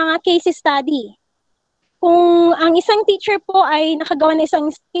 or mga case study. Kung ang isang teacher po ay nakagawa ng isang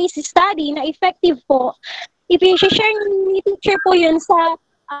case study na effective po, i-share ni teacher po yun sa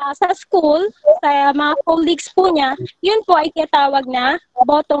school, sa mga colleagues po niya, yun po ay tinatawag na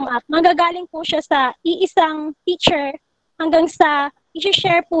bottom-up. Magagaling po siya sa iisang teacher hanggang sa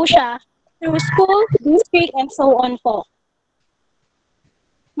i-share po siya through school, district, and so on po.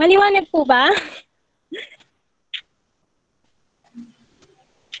 Maliwanag po ba?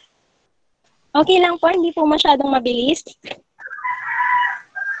 Okay lang po, hindi po masyadong mabilis.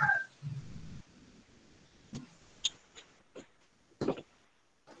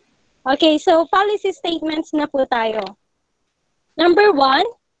 Okay, so policy statements na po tayo. Number 1,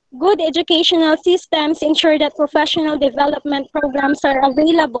 good educational systems ensure that professional development programs are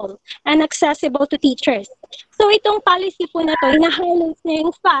available and accessible to teachers. So itong policy po na to, ina-highlight na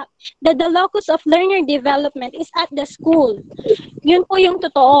yung fact that the locus of learner development is at the school. Yun po yung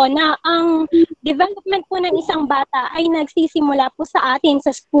totoo na ang development po ng isang bata ay nagsisimula po sa atin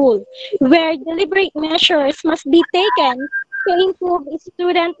sa school, where deliberate measures must be taken to improve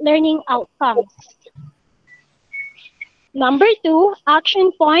student learning outcomes. Number 2, action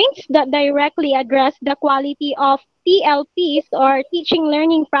points that directly address the quality of TLPs or teaching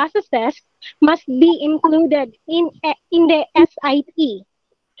learning processes must be included in the SIP.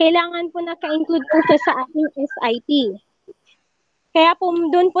 Kailangan po naka-include po siya sa ating SIP. Kaya po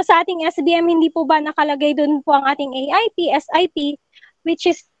doon po sa ating SBM, hindi po ba nakalagay doon po ang ating AIP, SIP, which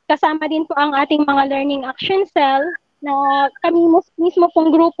is kasama din po ang ating mga learning action cell na kami mismo pong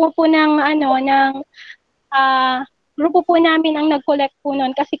grupo po ng grupo po namin ang nag-collect po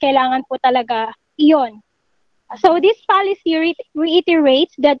nun kasi kailangan po talaga iyon. So this policy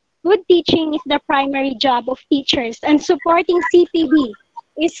reiterates that good teaching is the primary job of teachers and supporting CPD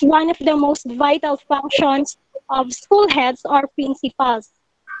is one of the most vital functions of school heads or principals.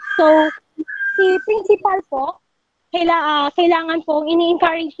 So si principal po, kailangan pong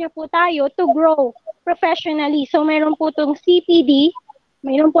ini-encourage niya po tayo to grow professionally. So mayroon po itong CPD,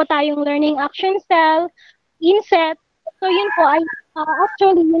 mayroon po tayong learning action cell, inset. So yun po ay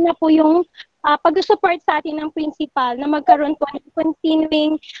actually yun na po yung pag-support sa atin ng principal na magkaroon po ng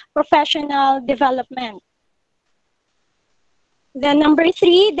continuing professional development. Then number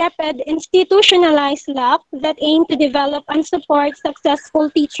 3, DepEd institutionalized LAC that aim to develop and support successful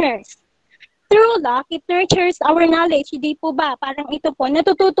teachers. Through LAC, it nurtures our knowledge. Hindi po ba? Parang ito po,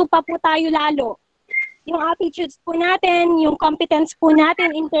 natututo pa po tayo lalo. Yung attitudes po natin, yung competence po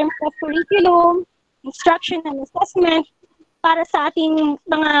natin in terms of curriculum, instruction and assessment para sa ating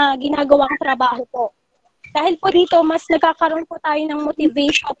mga ginagawang trabaho po. Dahil po dito, mas nagkakaroon po tayo ng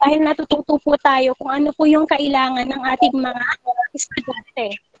motivation dahil natututo po tayo kung ano po yung kailangan ng ating mga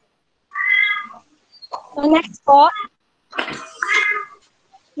estudyante. So next po,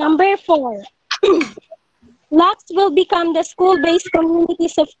 number 4. LACs will become the school-based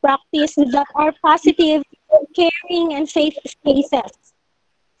communities of practice that are positive, caring, and safe spaces.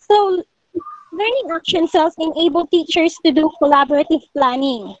 So, learning action cells enable teachers to do collaborative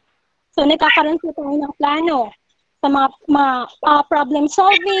planning. So, nagkakaroon po tayo ng plano sa mga problem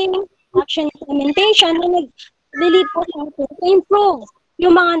solving, action implementation, na nag-lead po sa atin to improve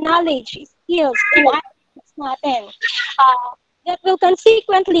yung mga knowledge, skills, and attitudes natin. That will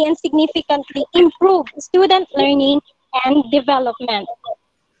consequently and significantly improve student learning and development.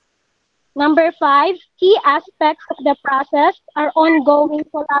 Number 5, key aspects of the process are ongoing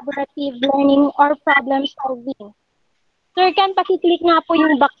collaborative learning or problem solving. Sir, kan pakiclick nga po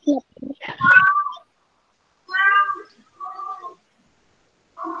yung box na po.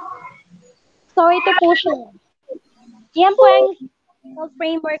 So, ito po siya. Yan po ang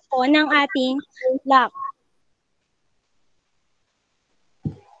framework po ng ating LAC.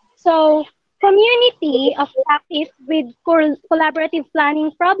 So, community of practice with collaborative planning,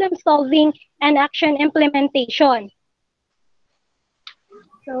 problem solving, and action implementation.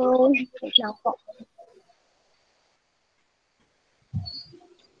 So, wait lang po.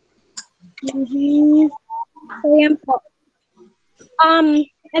 So, yan po.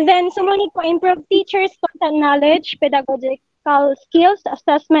 And then, sumunod po, improve teachers' content knowledge, pedagogic skills,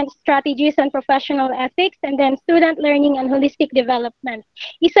 assessment strategies, and professional ethics, and then student learning and holistic development.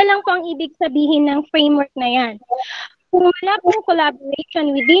 Isa lang po ang ibig sabihin ng framework na yan. Kung wala pong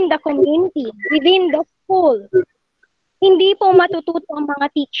collaboration within the community, within the school, hindi po matututo ang mga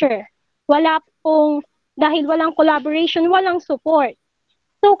teacher. Dahil walang collaboration, walang support.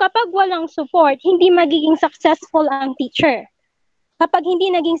 So kapag walang support, hindi magiging successful ang teacher. Kapag hindi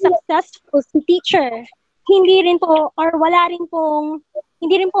naging successful si teacher, hindi rin po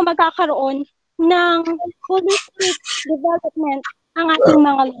magkakaroon ng holistic development ang ating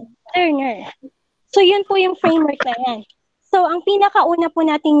mga learner. So yun po yung framework na yan. So ang pinakauna po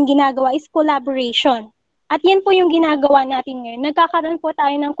nating ginagawa is collaboration. At yan po yung ginagawa natin ngayon. Nagkakaroon po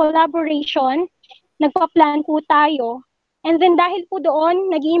tayo ng collaboration, nagpa-plan po tayo, and then dahil po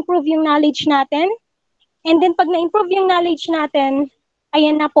doon, nag-i-improve yung knowledge natin, and then pag na-improve yung knowledge natin,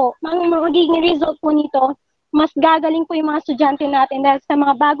 ayan na po, magiging result po nito, mas gagaling po yung mga estudyante natin dahil sa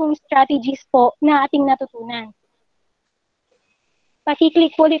mga bagong strategies po na ating natutunan.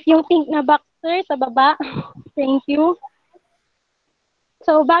 Pakiclick ulit yung pink na box, sir, sa baba. Thank you.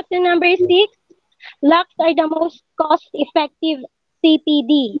 So back to number 6. LACs are the most cost-effective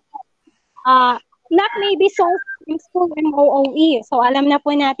CPD. LAC may be sourced from school MOOE. So alam na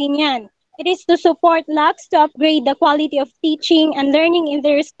po natin yan. It is to support LACs to upgrade the quality of teaching and learning in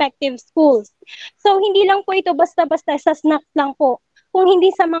their respective schools. So hindi lang po ito basta-basta sa SNAC lang po. Kung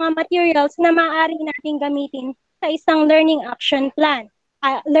hindi sa mga materials na maaari natin gamitin sa isang learning action plan.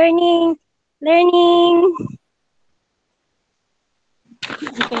 Learning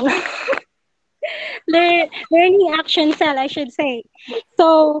action cell, I should say.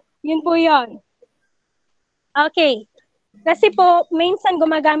 So, yun po yun. Okay. Kasi po, minsan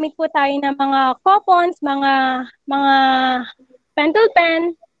gumagamit po tayo ng mga coupons, mga pentel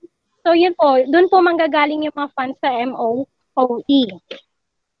pen. So, yun po. Doon po manggagaling yung mga funds sa MOOE.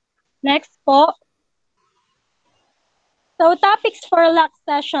 Next po. So, topics for LAC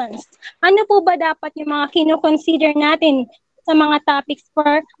sessions. Ano po ba dapat yung mga kino-consider natin sa mga topics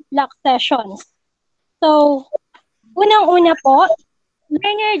for LAC sessions? So, unang-una po,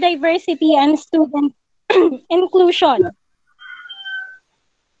 learner diversity and student inclusion.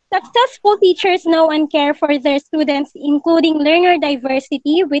 Successful teachers know and care for their students, including learner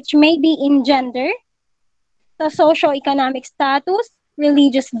diversity, which may be in gender, the socio-economic status,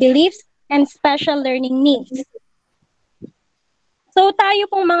 religious beliefs, and special learning needs. So tayo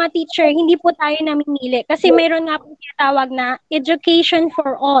pong mga teacher, hindi po tayo namimili kasi mayroon nga po tinatawag na education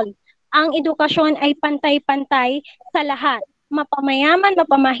for all. Ang edukasyon ay pantay-pantay sa lahat. Mapamayaman,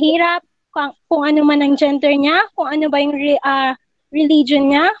 mapamahirap, kung ano man ang gender niya, kung ano ba yung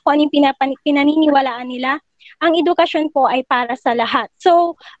religion niya, kung ano yung pinaniniwalaan nila. Ang edukasyon po ay para sa lahat.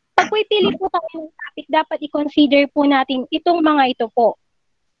 So, pag pipili po tayo ng topic, dapat i-consider po natin itong mga ito po.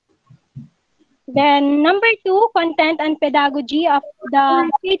 Then, number 2, content and pedagogy of the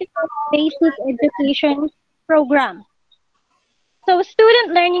basic education program. So,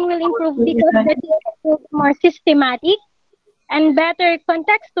 student learning will improve because the teaching will be more systematic and better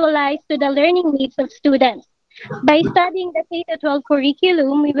contextualized to the learning needs of students. By studying the K-12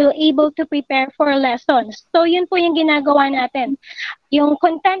 curriculum, we will able to prepare for lessons. So, yun po yung ginagawa natin. Yung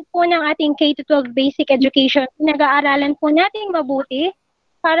content po ng ating K-12 basic education, nag-aaralan po natin mabuti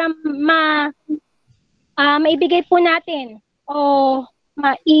para maibigay po natin o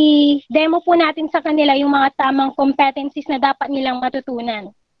i-demo po natin sa kanila yung mga tamang competencies na dapat nilang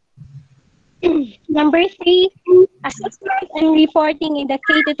matutunan. Number 3, assessment and reporting in the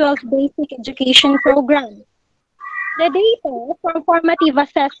K-12 basic education program. The data from formative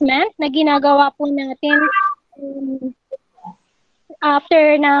assessment na ginagawa po natin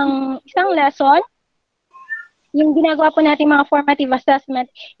after ng isang lesson, yung ginagawa po natin mga formative assessment,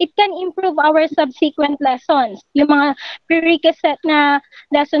 it can improve our subsequent lessons. Yung mga prerequisite na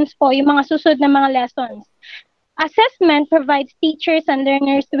lessons po, yung mga susunod na mga lessons. Assessment provides teachers and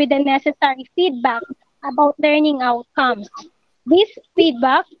learners with the necessary feedback about learning outcomes. This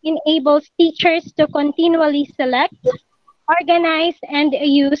feedback enables teachers to continually select, organize, and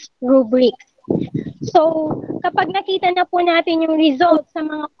use rubrics. So, kapag nakita na po natin yung results sa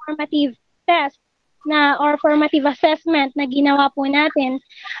mga formative tests or formative assessment na ginawa po natin,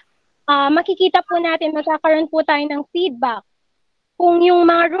 makikita po natin, magkakaroon po tayo ng feedback. Kung yung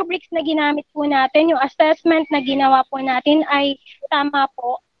mga rubrics na ginamit po natin, yung assessment na ginawa po natin ay tama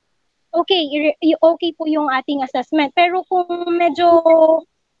po, okay po yung ating assessment. Pero kung medyo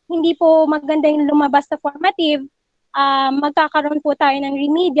hindi po maganda yung lumabas sa formative, magkakaroon po tayo ng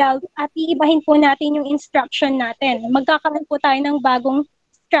remedial at iibahin po natin yung instruction natin. Magkakaroon po tayo ng bagong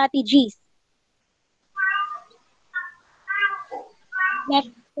strategies.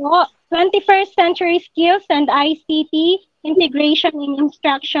 Next po, 21st century skills and ICT integration in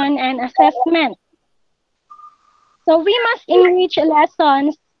instruction and assessment. So we must enrich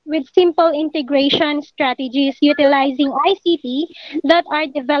lessons with simple integration strategies utilizing ICT that are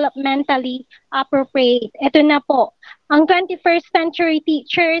developmentally appropriate. Ito na po, ang 21st century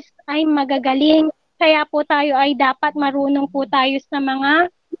teachers ay magagaling, kaya po tayo ay dapat marunong po tayong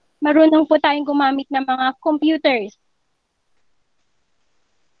gumamit ng mga computers.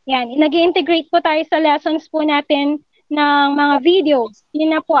 Yan, nag-integrate po tayo sa lessons po natin ng mga videos.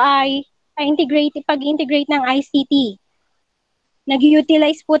 Yun na po ay pag-integrate ng ICT.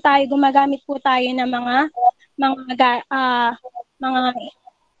 Nag-utilize po tayo, gumagamit po tayo ng mga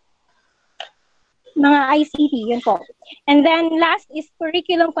ICT, yun po. And then last is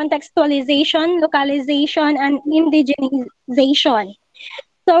curriculum contextualization, localization, and indigenization.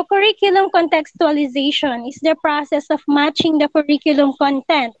 So curriculum contextualization is the process of matching the curriculum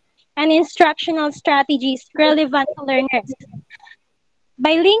content and instructional strategies relevant to learners.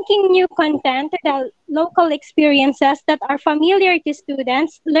 By linking new content to the local experiences that are familiar to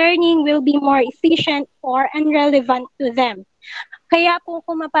students, learning will be more efficient for and relevant to them. Kaya po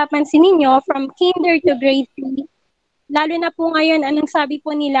kung mapapansin ninyo, from kinder to grade 3, lalo na po ngayon, anong sabi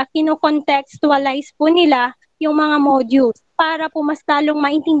po nila, kino-contextualize po nila yung mga modules para po mas talong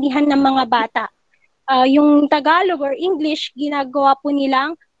maintindihan ng mga bata. Yung Tagalog or English, ginagawa po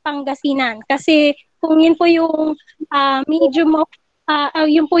nilang Pangasinan. Kasi kung yun po yung medium of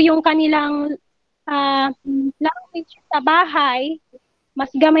yun po yung kanilang language sa bahay, mas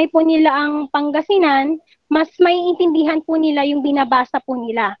gamay po nila ang Pangasinan, mas maiintindihan po nila yung binabasa po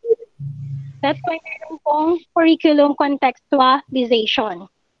nila. That's why meron pong curriculum contextualization.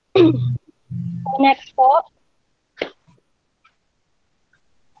 Next po.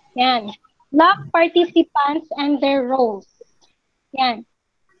 Yan. Block participants and their roles. Yan.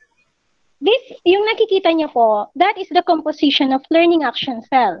 This, yung nakikita niyo po, that is the composition of learning action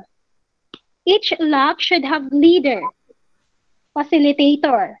cell. Each LAC should have leader,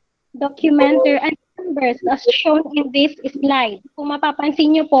 facilitator, documenter, and members as shown in this slide. Kung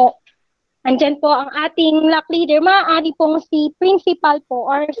mapapansin niyo po, andyan po ang ating LAC leader, maaari pong si principal po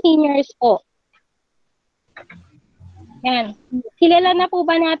or seniors po. Yan. Kilala na po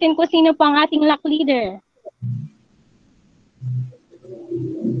ba natin kung sino po ang ating LAC leader?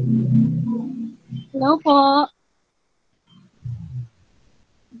 Hello po.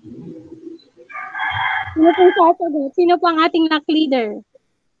 Sino pong sasagot? Sino po ang ating LAC leader?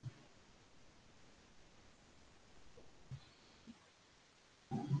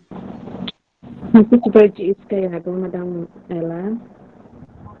 Mrs. Virgie is Kayago, Madam Ella.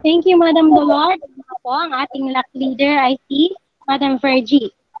 Thank you, Madam Dolor. Ito po ang ating LAC leader, I see, Madam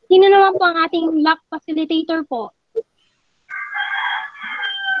Virgie. Sino naman po ang ating LAC facilitator po?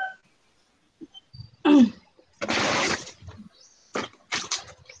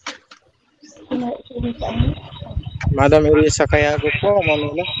 Madam Elisa Kayago po,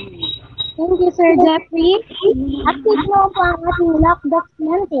 Manila. Thank you, Sir Jeffrey. Active mo po ang ating LAC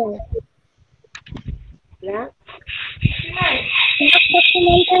documenter. LAC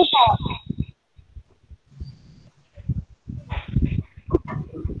documenter po.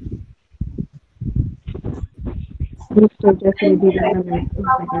 Mr. Jeffrey, di ba naman?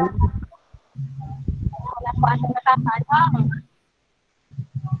 Wala po ano nakakalang.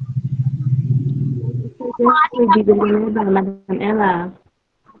 Mr. Jeffrey, di ba naman, Madam Ella?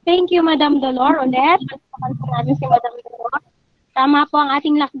 Thank you, Madam Dolor. Ulit, pagpapan po natin si Madam Dolor. Tama po ang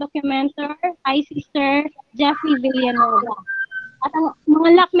ating LAC documenter, ay si Sir Jeffrey Villanueva. At ang mga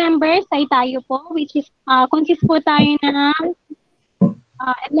LAC members ay tayo po, which is, consist po tayo ng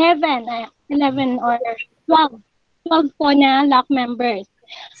 11 or 12 po na LAC members.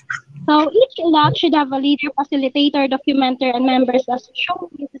 So each LAC should have a leader, facilitator, documenter, and members as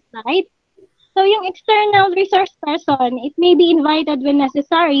shown in the slide. So yung external resource person, it may be invited when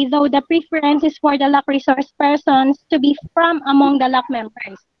necessary, though the preference is for the LAC resource persons to be from among the LAC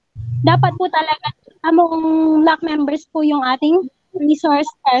members. Dapat po talaga among LAC members po yung ating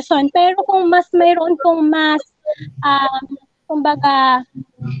resource person. Pero kung mas mayroon pong mas, kumbaga,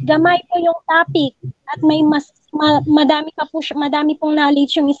 gamay po yung topic at may mas madami pong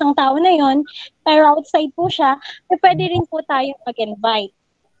knowledge yung isang tao na yon, pero outside po siya, pwede rin po tayong mag-invite.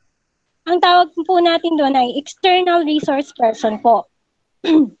 Ang tawag po natin doon ay external resource person po.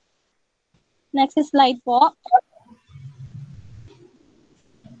 Next slide po.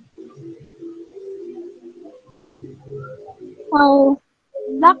 So,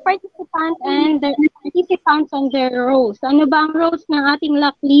 LAC participants and the participants on their roles. Ano ba ang roles ng ating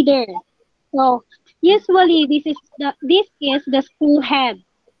LAC leader? So, Usually, this is the school head.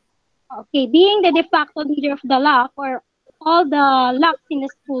 Okay, being the de facto leader of the LAC or all the LACs in the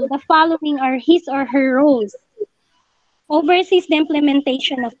school, the following are his or her roles. Oversees the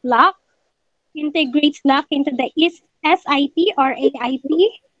implementation of LAC, integrates LAC into the SIP or AIP,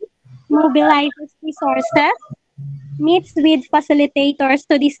 mobilizes resources, meets with facilitators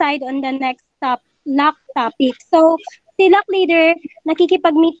to decide on the next LAC topic. So, si LAC leader,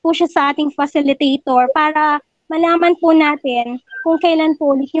 nakikipag-meet po siya sa ating facilitator para malaman po natin kung kailan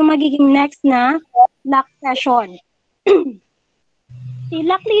po ulit yung magiging next na LAC session. Si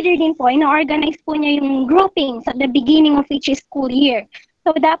LAC leader din po, ina-organize po niya yung groupings at the beginning of each school year.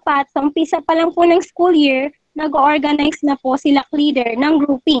 So dapat, sa umpisa pa lang po ng school year, nag-organize na po si LAC leader ng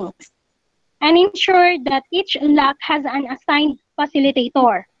groupings. And ensure that each LAC has an assigned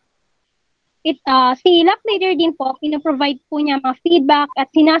facilitator. Si LAC leader din po, pinaprovide po niya mga feedback at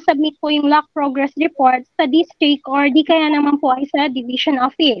sinasubmit po yung LAC progress report sa district or di kaya naman po ay sa division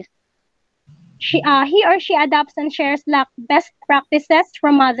office. He or she adopts and shares LAC best practices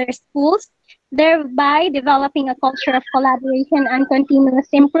from other schools, thereby developing a culture of collaboration and continuous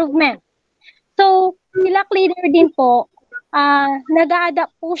improvement. So, si LAC leader din po,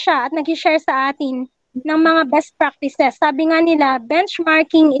 nag-a-adapt po siya at nag-share sa atin ng mga best practices. Sabi nga nila,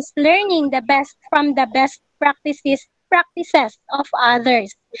 benchmarking is learning the best from the best practices of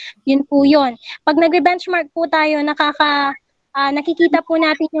others. Yun po yun. Pag nag-benchmark po tayo, nakikita po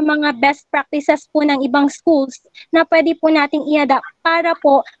natin yung mga best practices po ng ibang schools na pwede po nating i-adapt para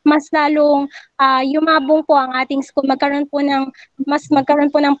po mas lalong yumabong po ang ating school, magkaroon po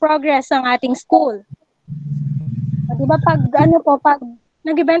ng progress ang ating school. Diba pag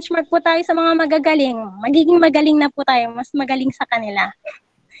nag-benchmark po tayo sa mga magagaling, magiging magaling na po tayo, mas magaling sa kanila.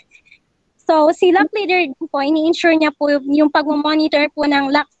 So, si LAC leader po, ini-ensure niya po yung pag-monitor po ng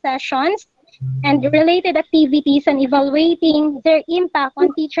LAC sessions and related activities and evaluating their impact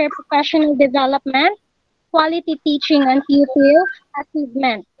on teacher professional development, quality teaching, and pupil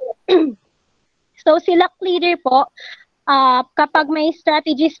achievement. So, si LAC leader po, kapag may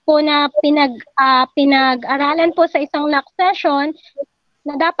strategies po na pinag-aralan po sa isang LAC session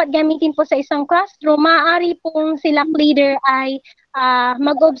na dapat gamitin po sa isang classroom, maaari pong si LAC leader ay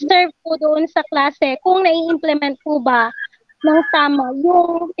mag-observe po doon sa klase kung nai-implement po ba ng tama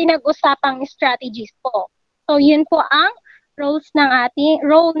yung pinag-usapang strategies po. So, yun po ang role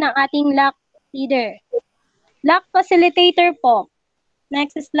ng ating LAC leader. LAC facilitator po.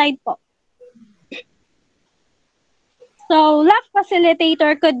 Next slide po. So, LAC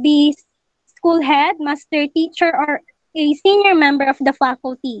facilitator could be school head, master teacher, or a senior member of the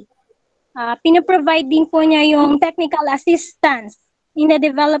faculty. Pinaprovide din po niya yung technical assistance in the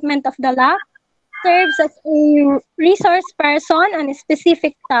development of the LAC, serves as a resource person on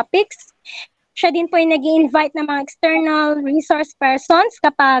specific topics. Siya din po ay nag-i-invite ng mga external resource persons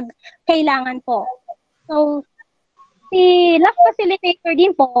kapag kailangan po. So, si LAC facilitator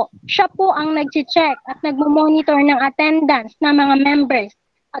din po, siya po ang nag-check at nagmo-monitor ng attendance ng mga members.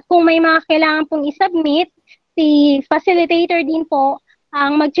 At kung may mga kailangan pong i-submit, si facilitator din po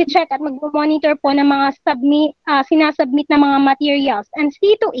ang mag-check at magmo-monitor po ng mga sinasubmit na mga materials and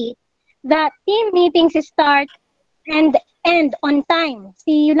see to it that team meetings start and end on time.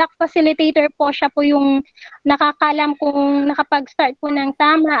 Si LAC facilitator po, siya po yung nakakalam kung nakapag-start po ng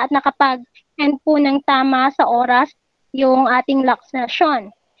tama at nakapag-end po ng tama sa oras yung ating LAC session.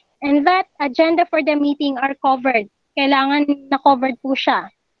 And that agenda for the meeting are covered. Kailangan na-covered po siya.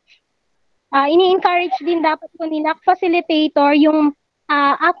 Ini-encourage din dapat po ni LAC facilitator yung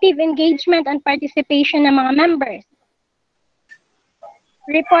active engagement and participation ng mga members.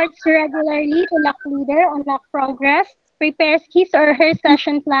 Reports regularly to LAC leader on LAC progress, prepares his or her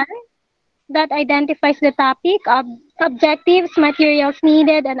session plan that identifies the topic, objectives, materials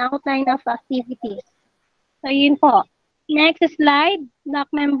needed, and outline of activities. So, yun po. Next slide, LAC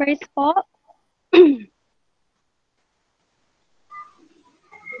members po.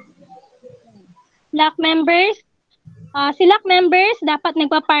 LAC members. Si LAC members, dapat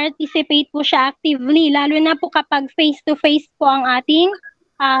nagpa-participate po siya actively, lalo na po kapag face-to-face po ang ating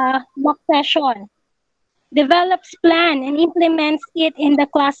LAC session. Develops plan and implements it in the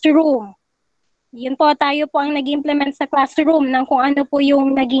classroom. Yun po, tayo po ang nag-implement sa classroom ng kung ano po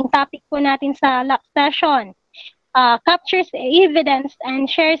yung naging topic po natin sa LAC session. Captures evidence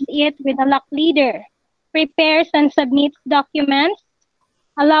and shares it with the LAC leader. Prepares and submits documents.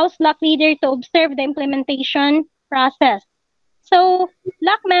 Allows LAC leader to observe the implementation process. So,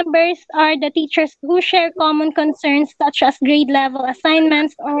 LAC members are the teachers who share common concerns such as grade level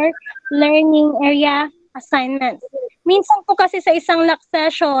assignments or learning area assignments. Minsan po kasi sa isang LAC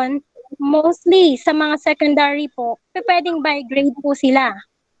session, mostly sa mga secondary po, pwedeng by grade po sila.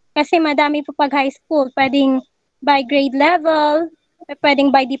 Kasi madami po pag high school, pwedeng by grade level,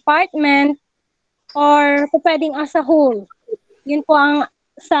 pwedeng by department, or pwedeng as a whole. Yun po ang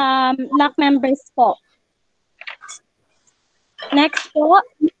sa LAC members po. Next po,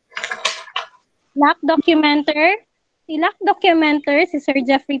 LAC documenter. Si LAC documenter, si Sir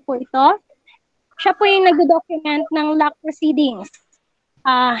Jeffrey po ito. Siya po yung nag-document ng LAC proceedings.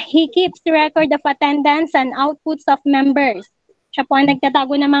 He keeps record of attendance and outputs of members. Siya po ang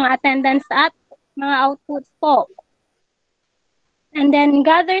nagtatago ng mga attendance at mga outputs po. And then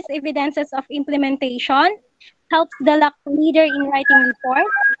gathers evidences of implementation, helps the LAC leader in writing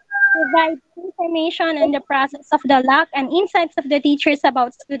reports, provides information on the process of the LAC and insights of the teachers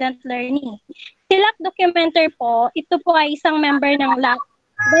about student learning. Si LAC documenter po, ito po ay isang member ng LAC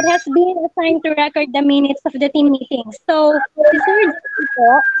that has been assigned to record the minutes of the team meetings. So, si Sir Jeffrey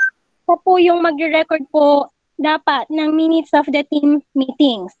po, siya po yung magre-record po dapat ng minutes of the team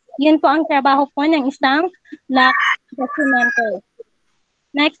meetings. Yun po ang trabaho po ng isang LAC documenter.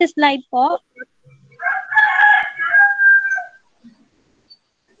 Next slide po.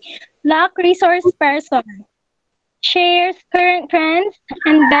 LAC resource person shares current trends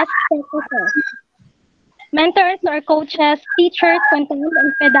and best practices. Mentors or coaches, teachers, content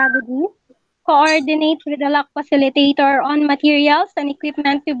and pedagogy. Coordinates with the LAC facilitator on materials and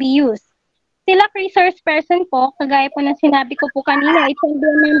equipment to be used. Si LAC resource person po, kagaya po ng sinabi ko po kanina, it can be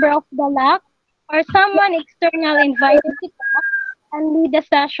a member of the LAC or someone external invited to talk and lead a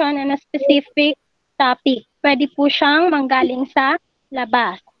session on a specific topic. Pwede po siyang manggaling sa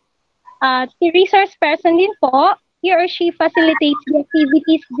labas. Si resource person din po, he or she facilitates the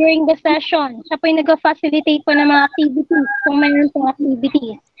activities during the session. Siya po yung nag-facilitate po ng mga activities kung mayroon pong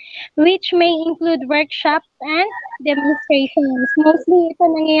activities, which may include workshops and demonstrations. Mostly ito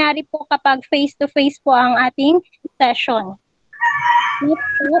nangyayari po kapag face-to-face po ang ating session.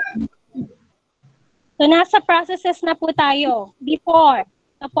 Next po. So, nasa processes na po tayo. Before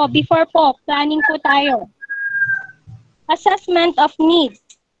po, planning po tayo. Assessment of needs.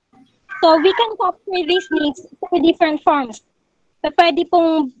 So, we can capture these needs through different forms. So, pwede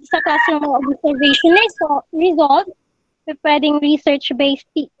pong sa classroom observation result, pwedeng research-based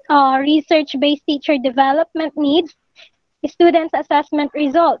teacher development needs, students assessment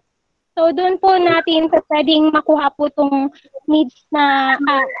results. So, doon po natin pwedeng makuha po itong needs na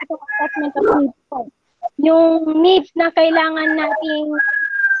assessment of needs po. Yung needs na kailangan nating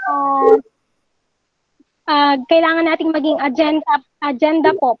maging agenda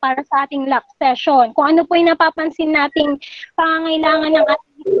po para sa ating LAC session. Kung ano po yung napapansin nating pangangailangan ng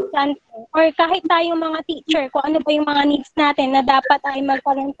ating estudyante or kahit tayong mga teacher, kung ano po yung mga needs natin na dapat ay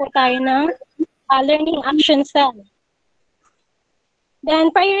magkaroon po tayo ng learning action cell.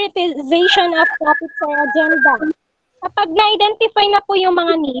 Then, prioritization of topics or agenda. Kapag na-identify na po yung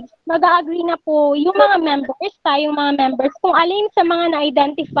mga needs, mag-agree na po yung mga members, kung alin sa mga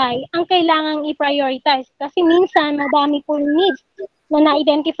na-identify ang kailangang i-prioritize. Kasi minsan, madami po yung needs na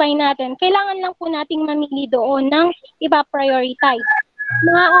na-identify natin. Kailangan lang po nating mamili doon ng ipa-prioritize.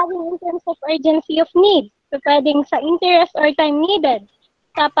 Maaaring in terms of urgency of needs, pwedeng sa interest or time needed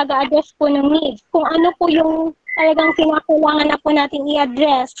sa pag-address po ng needs. Kung ano po yung talagang kinakailangan na po natin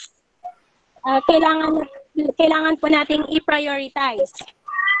i-address, kailangan po nating i-prioritize.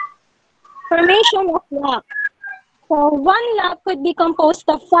 Formation of LAC. So, one LAC could be composed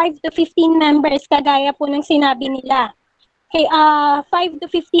of 5 to 15 members, kagaya po ng sinabi nila. Okay, 5 to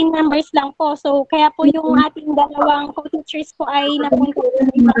 15 members lang po. So, kaya po yung ating dalawang co-teachers po ay napunta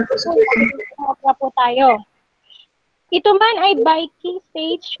po tayo. Ito man ay by key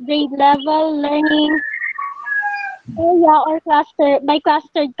stage, grade level, learning area or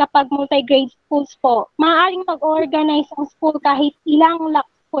clustered kapag multi-grade schools po. Maaaring mag-organize ang school kahit ilang LAC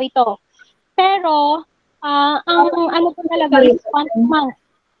po ito. Pero, ang ano po talaga is once a month.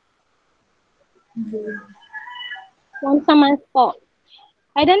 Once a month po.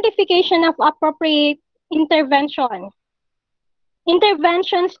 Identification of appropriate intervention.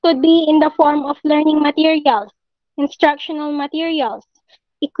 Interventions could be in the form of learning materials, instructional materials,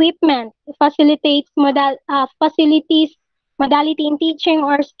 equipment, facilitates facilities, modality in teaching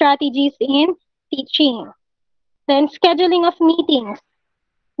or strategies in teaching. Then scheduling of meetings.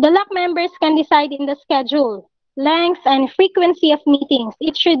 The LAC members can decide in the schedule, length, and frequency of meetings.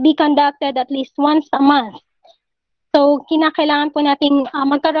 It should be conducted at least once a month. So, kinakailangan po nating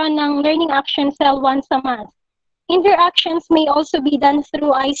magkaroon ng learning action cell once a month. Interactions may also be done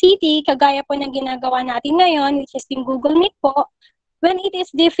through ICT, kagaya po ng ginagawa natin ngayon, which is yung Google Meet po, when it is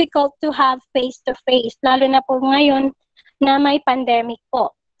difficult to have face-to-face, lalo na po ngayon na may pandemic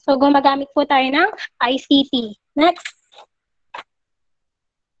po. So, gumagamit po tayo ng ICT. Next.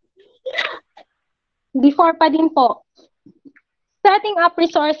 Before pa din po, setting up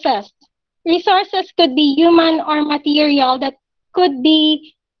resources. Resources could be human or material that could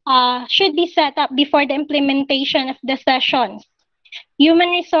be, should be set up before the implementation of the sessions. Human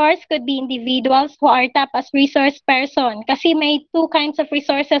resource could be individuals who are tapped as resource person kasi may two kinds of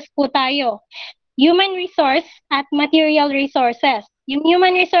resources po tayo. Human resource at material resources. Yung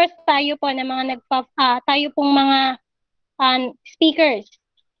human resource tayo po na mga tayo pong mga speakers.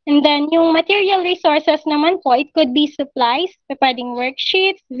 And then yung material resources naman po, it could be supplies, pwedeng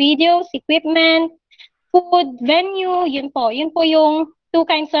worksheets, videos, equipment, food, venue, yun po. Yun po yung two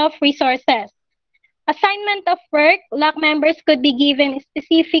kinds of resources. Assignment of work, LAC members could be given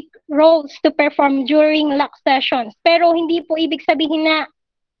specific roles to perform during LAC sessions. Pero hindi po ibig sabihin na,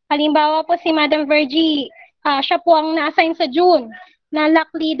 halimbawa po si Madam Virgie, siya po ang na-assign sa June na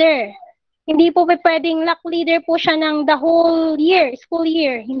LAC leader. Hindi po pwedeng LAC leader po siya ng the whole year, school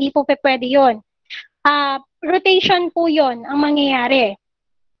year. Hindi po pwede yun. Rotation po yun ang mangyayari.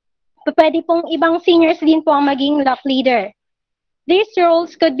 Pwede pong ibang seniors din po ang maging LAC leader. These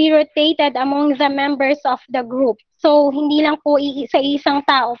roles could be rotated among the members of the group. So, hindi lang po sa isang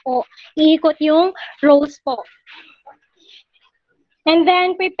tao po. Iikot yung roles po. And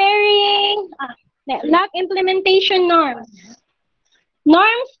then, preparing LAC implementation norms.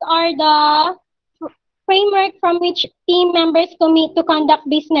 Norms are the framework from which team members commit to conduct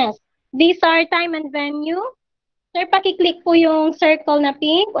business. These are time and venue. Sir, pakiclick po yung circle na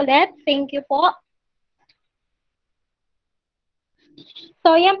pink ulit. Thank you po.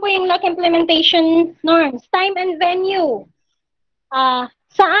 So, yan po yung LAC implementation norms. Time and venue.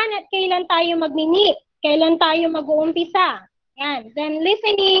 Saan at kailan tayo mag-meet? Kailan tayo mag-uumpisa? Yan. Then,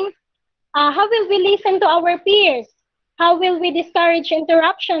 listening. How will we listen to our peers? How will we discourage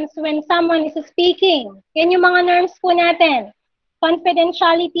interruptions when someone is speaking? Yan yung mga norms po natin.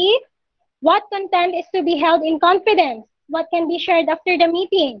 Confidentiality. What content is to be held in confidence? What can be shared after the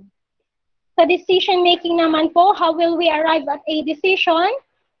meeting? Sa decision-making naman po, how will we arrive at a decision?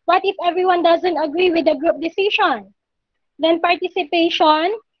 What if everyone doesn't agree with the group decision? Then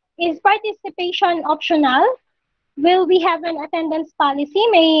participation. Is participation optional? Will we have an attendance policy?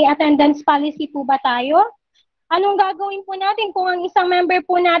 May attendance policy po ba tayo? Anong gagawin po natin kung ang isang member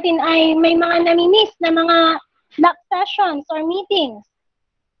po natin ay may mga namimiss na mga LAC sessions or meetings?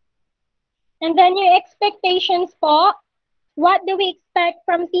 And then yung expectations po, what do we expect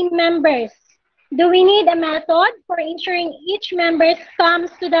from team members? Do we need a method for ensuring each member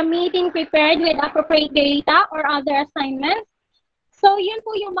comes to the meeting prepared with appropriate data or other assignments? So yun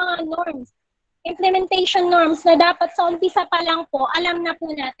po yung mga norms, implementation norms na dapat sa umpisa pa lang po, alam na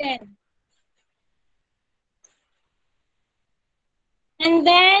po natin. And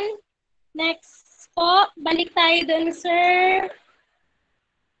then, next po, balik tayo dun, sir.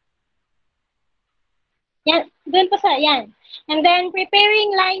 Yan, dun po sa, yan. And then,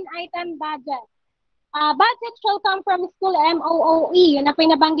 preparing line item budget. Budget shall come from school MOOE, yun na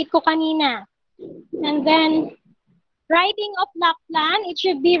pinabanggit ko kanina. And then, writing of LAC plan, it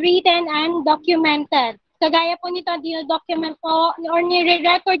should be written and documented. Kagaya po nito, dino-document po, or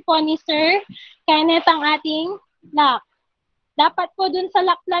nire-record po ni Sir Kenneth ang ating LAC. Dapat po dun sa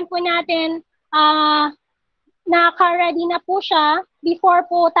LAC plan po natin, naka-ready na po siya before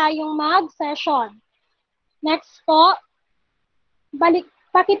po tayong mag-session. Next po,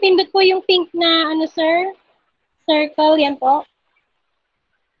 pakipindot po yung pink na, sir, circle, yan po.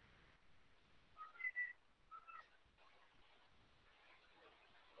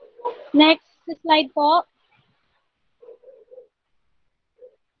 Next slide po.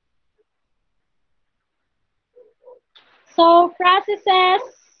 So, processes.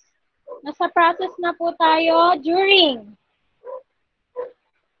 Nasa process na po tayo during.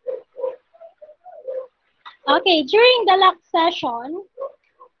 Okay, during the LAC session,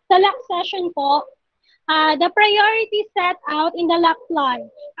 sa LAC session po, the priorities set out in the LAC plan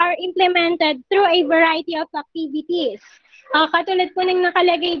are implemented through a variety of activities. Katulad po ng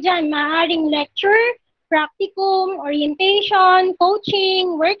nakalagay dyan, maaaring lecture, practicum, orientation,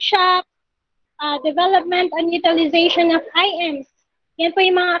 coaching, workshop, development and utilization of IMs. Yan po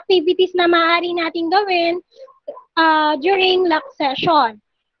yung mga activities na maaari natin gawin during LAC session,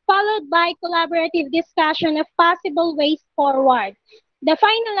 followed by collaborative discussion of possible ways forward. The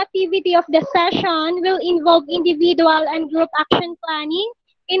final activity of the session will involve individual and group action planning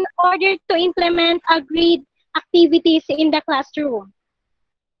in order to implement agreed activities in the classroom.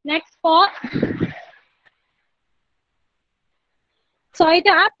 Next po. So ito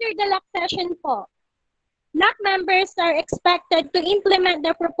after the LAC session po. LAC members are expected to implement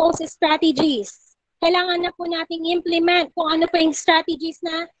the proposed strategies. Kailangan na po nating implement kung ano po yung strategies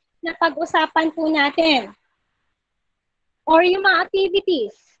na napag-usapan po natin. Or yung mga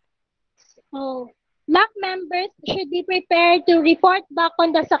activities. So, LAC members should be prepared to report back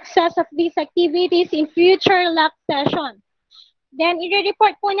on the success of these activities in future LAC sessions. Then,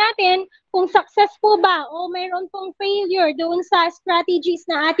 i-report po natin kung success po ba o mayroon pong failure doon sa strategies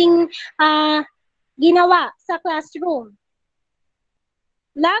na ating ginawa sa classroom.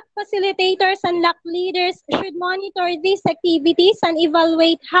 LAC facilitators and LAC leaders should monitor these activities and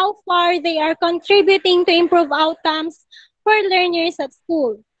evaluate how far they are contributing to improve outcomes for learners at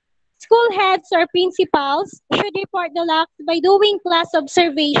school. School heads or principals should report the LAC by doing class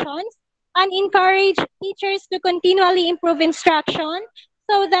observations and encourage teachers to continually improve instruction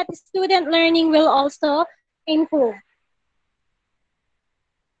so that student learning will also improve.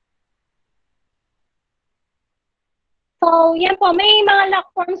 So, yan po. May mga LAC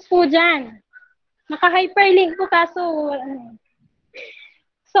forms po dyan. Naka-hyperlink po kaso.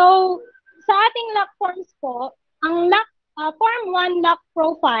 So, sa ating LAC forms po, ang LAC, Form 1 LAC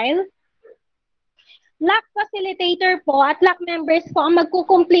profile, LAC facilitator po at LAC members po ang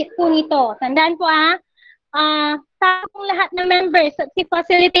magkukomplete po nito. Tandaan po sa lahat ng members at si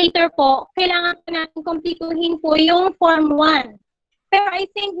facilitator po, kailangan po natin kumpletuhin po yung Form 1. Pero I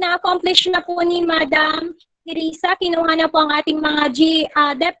think na-accomplish na po ni Madam Irisa, kinuha na po ang ating mga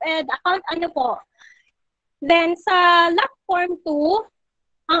DepEd account, ano po. Then sa LAC Form 2,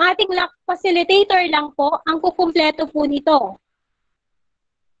 ang ating LAC facilitator lang po ang kukumpleto po nito.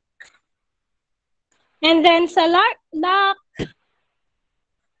 And then sa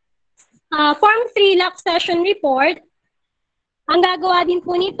Form 3 LAC session report, ang gagawa din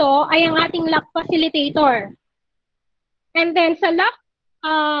po nito ay ang ating LAC facilitator. And then sa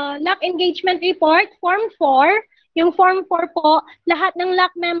LAC engagement report, Form 4, yung Form 4 po, lahat ng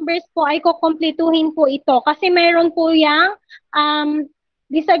LAC members po ay kukumpletuhin po ito. Kasi mayroon po yung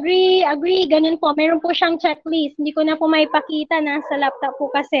disagree, agree, ganun po. Mayroon po siyang checklist. Hindi ko na po may pakita na sa laptop po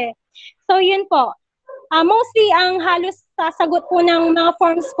kasi. So yun po. Mostly ang halos sasagot po ng mga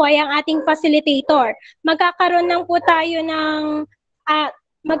forms po ay ang ating facilitator. Magkakaroon lang po tayo ng,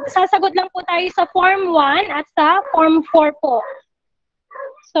 magsasagot lang po tayo sa Form 1 at sa Form 4 po.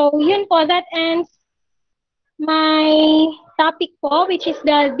 So yun po, that ends my topic po, which is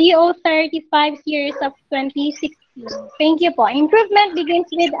the DO 35 series of 2016. Thank you po. Improvement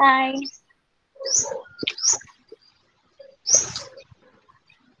begins with I.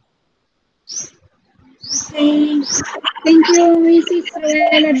 Okay. Thank you, Mrs.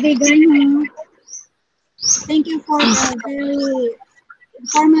 Ruela Bigano. Thank you for the very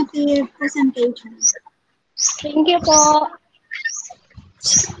informative presentation. Thank you po.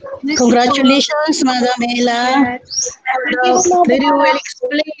 Congratulations, Madam Ella. Very well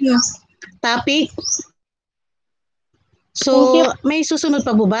explained topic. So, may susunod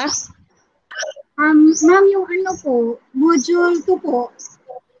pa po ba? Ma'am, yung ano po, module 2 po.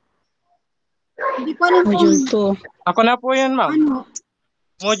 Hindi ko alam Module 2. Ako na po yan, ma'am. Ano?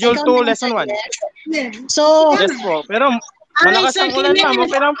 Module 2, lesson 1. Yeah. So, Yes po. Pero malakas ang ulan, ma'am.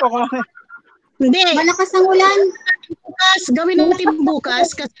 Okay lang po. Hindi. Malakas ang ulan. Bukas, gawin natin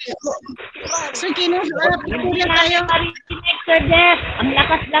bukas kasi Sir Kino, pipili tayo. Sir Jeff, ang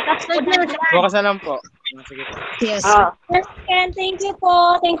lakas-lakas po na. Bukas na lang po. Sige. Yes. Sir Ken, thank you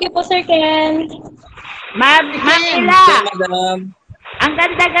po. Thank you po, Sir Ken. Ma'am Ella, Madam. ang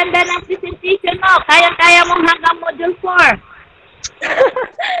ganda-ganda ng presentation mo. Kaya-kaya mong hanggang module 4.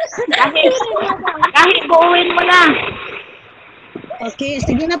 kahit buuin mo na. Okay,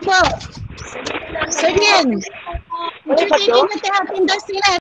 sige na po. Sir Ken, Sir Ken, sila.